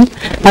Otom,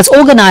 has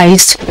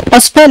organized a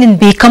spelling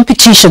bee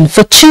competition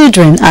for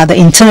children at the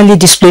internally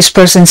displaced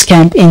persons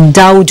camp in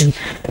Daudu,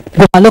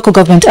 the local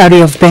government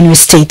area of Benue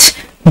State.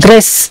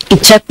 Grace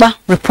Ichekba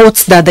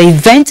reports that the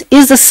event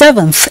is the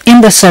 7th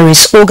in the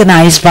series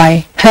organized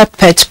by her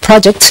pet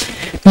project,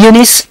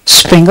 Eunice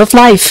Spring of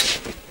Life.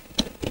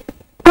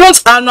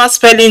 World's annual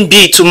spelling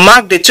bee to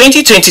mark the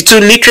 2022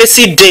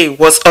 Literacy Day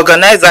was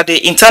organized at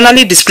the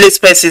internally displaced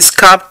persons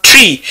camp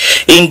 3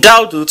 in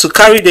Daudu to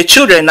carry the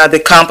children at the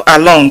camp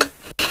along.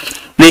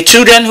 The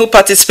children who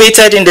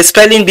participated in the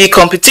spelling bee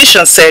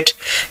competition said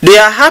they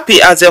are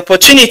happy as the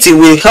opportunity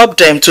will help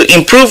them to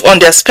improve on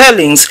their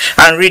spellings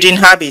and reading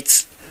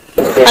habits.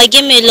 I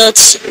gave me a lot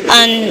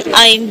and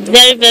I'm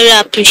very, very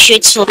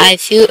appreciative. I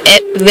feel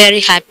very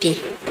happy.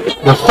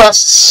 The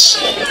first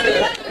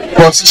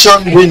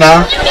position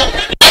winner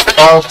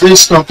of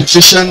this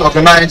competition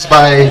organized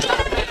by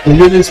the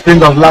Eunice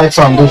Spring of Life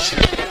Foundation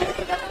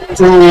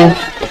to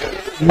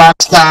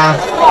Master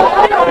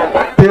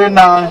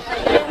Pena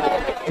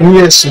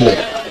Niesule.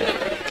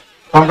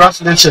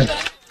 Congratulations.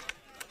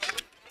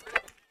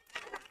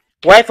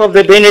 Wife of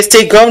the Benue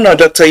State Governor,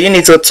 Dr.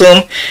 Eunice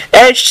Otom,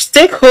 urged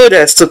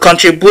stakeholders to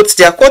contribute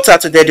their quota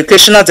to the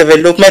educational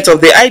development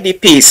of the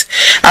IDPs,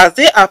 as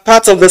they are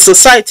part of the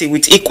society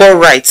with equal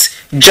rights,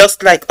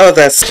 just like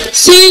others.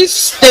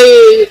 Since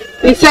the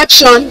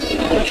inception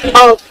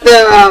of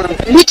the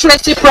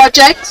literacy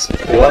project,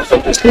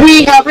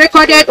 we have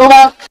recorded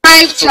over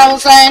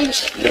 5,000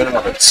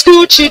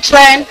 school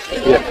children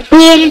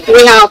whom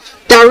we have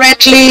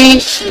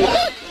directly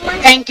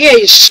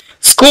engaged.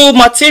 School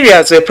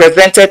materials were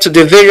presented to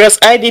the various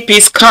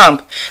IDPs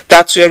camp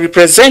that were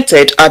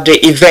represented at the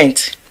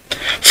event.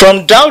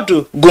 From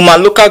Daudu,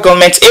 Guma local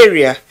government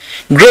area,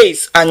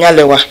 Grace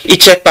Anyalewa,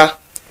 Ichekba,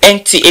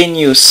 NTA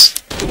News.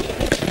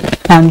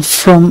 And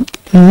from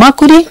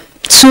Makudi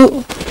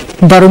to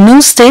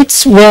Borno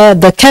State, where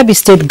the Kebbi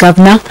State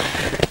Governor,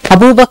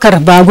 Abubakar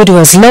Bagudu,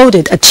 was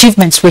lauded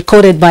achievements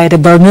recorded by the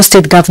Borno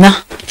State Governor,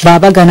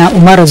 Babagana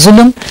Umar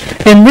Zulum,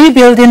 in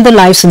rebuilding the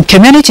lives and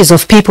communities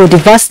of people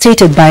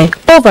devastated by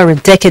over a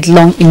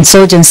decade-long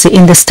insurgency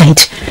in the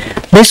state.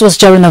 This was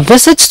during a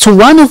visit to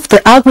one of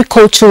the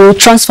agricultural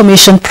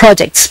transformation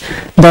projects,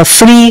 the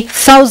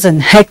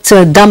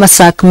 3,000-hectare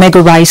Damasak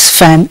mega rice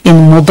farm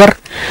in Mobar,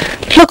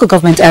 local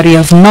government area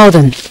of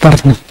northern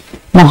Borno.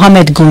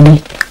 Mohammed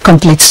Goni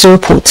completes the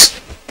report.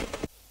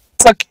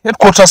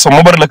 Headquarters of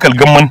Mobar local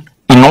government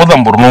in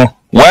northern Borno,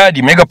 where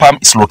the mega farm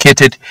is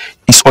located,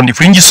 is on the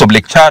fringes of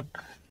Lake Chad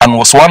and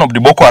was one of the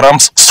Boko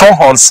Haram's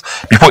strongholds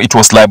before it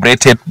was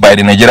liberated by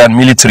the Nigerian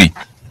military.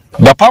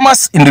 The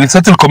farmers in the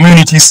resettled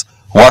communities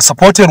were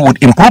supported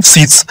with improved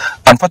seeds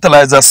and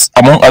fertilizers,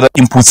 among other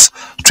inputs,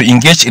 to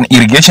engage in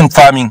irrigation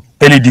farming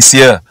early this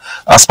year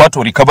as part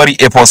of recovery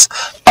efforts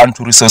and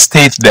to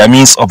resuscitate their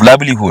means of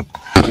livelihood.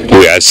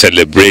 We are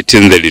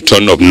celebrating the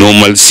return of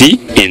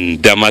normalcy in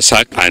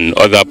Damasak and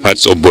other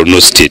parts of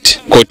Borno State,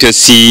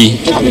 courtesy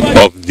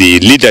of the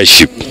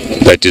leadership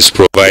that is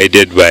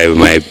provided by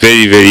my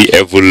very, very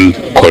able,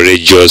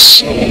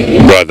 courageous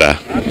brother,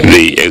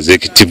 the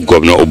Executive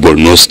Governor of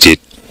Borno State.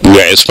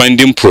 We are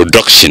expanding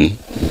production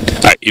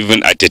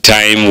even at a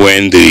time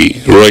when the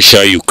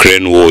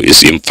Russia-Ukraine war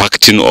is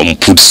impacting on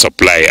food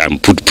supply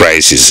and food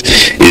prices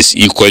is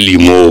equally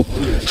more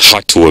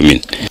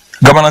heartwarming.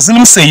 Governor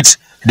Zulum said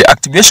the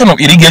activation of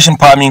irrigation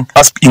farming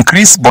has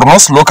increased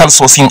Borno's local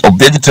sourcing of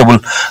vegetable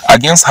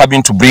against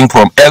having to bring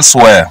from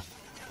elsewhere.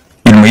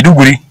 In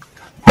Maiduguri,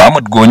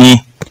 Mohammed Goni,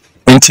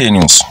 NTA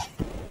News.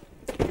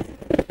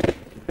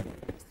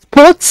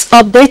 Sports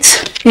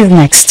update is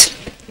next.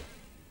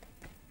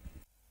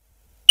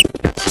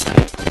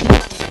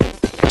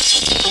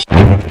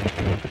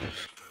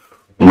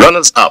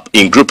 Runners-up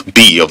in Group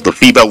B of the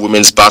FIBA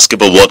Women's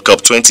Basketball World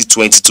Cup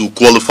 2022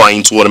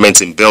 qualifying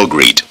tournament in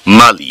Belgrade,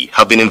 Mali,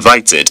 have been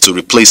invited to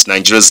replace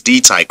Nigeria's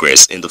D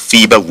Tigers in the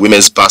FIBA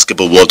Women's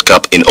Basketball World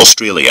Cup in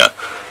Australia.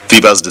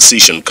 FIBA's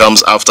decision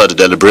comes after the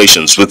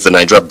deliberations with the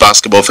Nigeria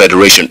Basketball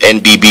Federation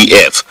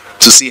 (NBBF)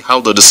 to see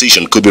how the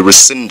decision could be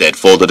rescinded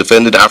for the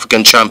defending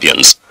African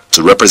champions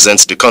to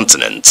represent the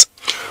continent.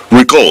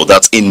 Recall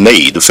that in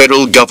May, the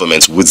federal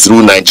government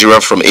withdrew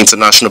Nigeria from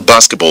international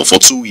basketball for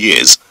 2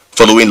 years,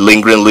 following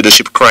lingering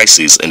leadership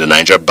crisis in the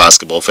Nigeria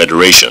Basketball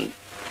Federation.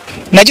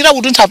 Nigeria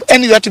wouldn't have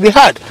anywhere to be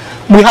heard.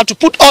 We have to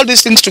put all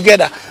these things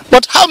together.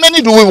 But how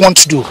many do we want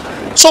to do?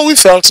 So we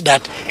felt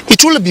that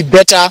it will be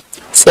better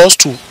for us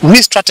to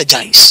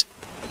re-strategize.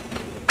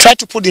 Try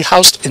to put the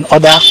house in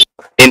order.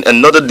 In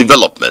another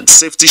development,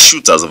 safety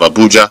shooters of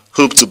Abuja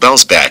hope to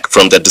bounce back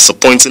from their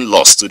disappointing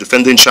loss to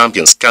defending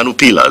champions Kano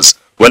Pillars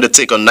when they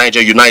take on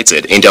Niger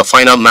United in their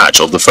final match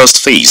of the first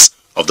phase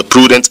of the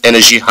Prudent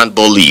Energy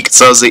Handball League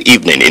Thursday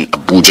evening in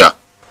Abuja.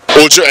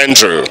 Ojo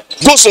Andrew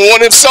goes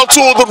on himself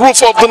to the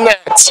roof of the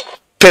net.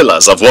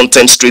 Pillars have won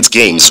 10 straight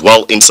games,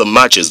 while in some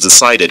matches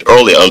decided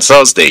earlier on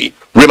Thursday,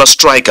 Rima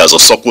Strikers of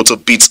Sokoto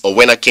beat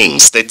Owena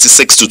Kings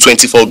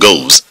 36-24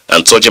 goals,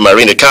 and Toje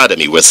Marine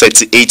Academy were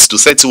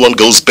 38-31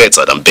 goals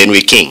better than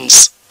Benue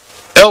Kings.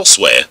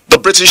 Elsewhere, the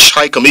British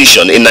High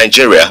Commission in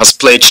Nigeria has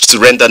pledged to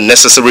render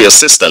necessary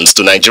assistance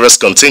to Nigeria's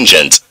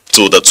contingent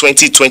to the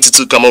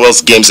 2022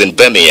 Commonwealth Games in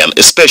Birmingham,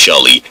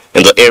 especially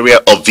in the area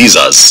of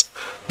visas.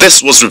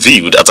 This was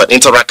reviewed at an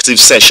interactive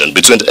session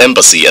between the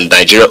Embassy and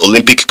Nigeria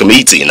Olympic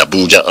Committee in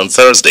Abuja on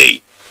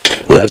Thursday.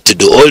 We have to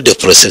do all the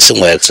processing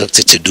we are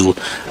expected to do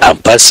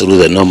and pass through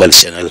the normal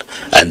channel,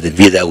 and the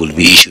visa will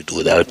be issued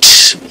without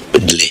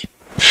delay.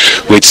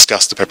 We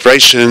discussed the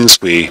preparations,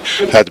 we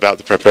heard about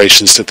the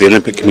preparations that the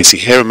Olympic Committee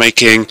here are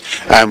making,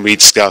 and we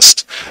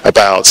discussed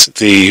about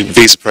the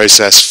visa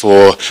process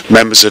for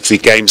members of the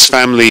Games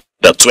family.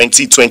 The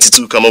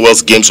 2022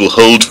 Commonwealth Games will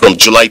hold from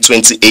July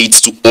 28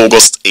 to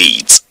August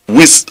 8.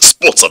 With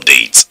sports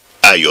updates,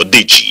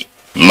 Ayodeji,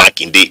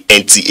 Makinde,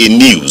 NTA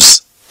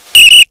News.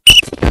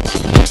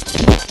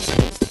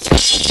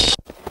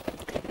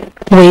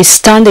 We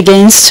stand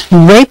against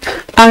rape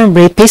and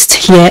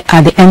rapists here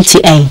at the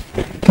NTA.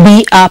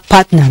 Be our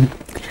partner.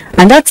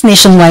 And that's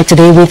nationwide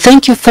today. We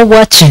thank you for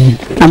watching.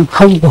 I'm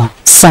Hawa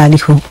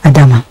Salihu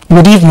Adama.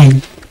 Good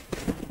evening.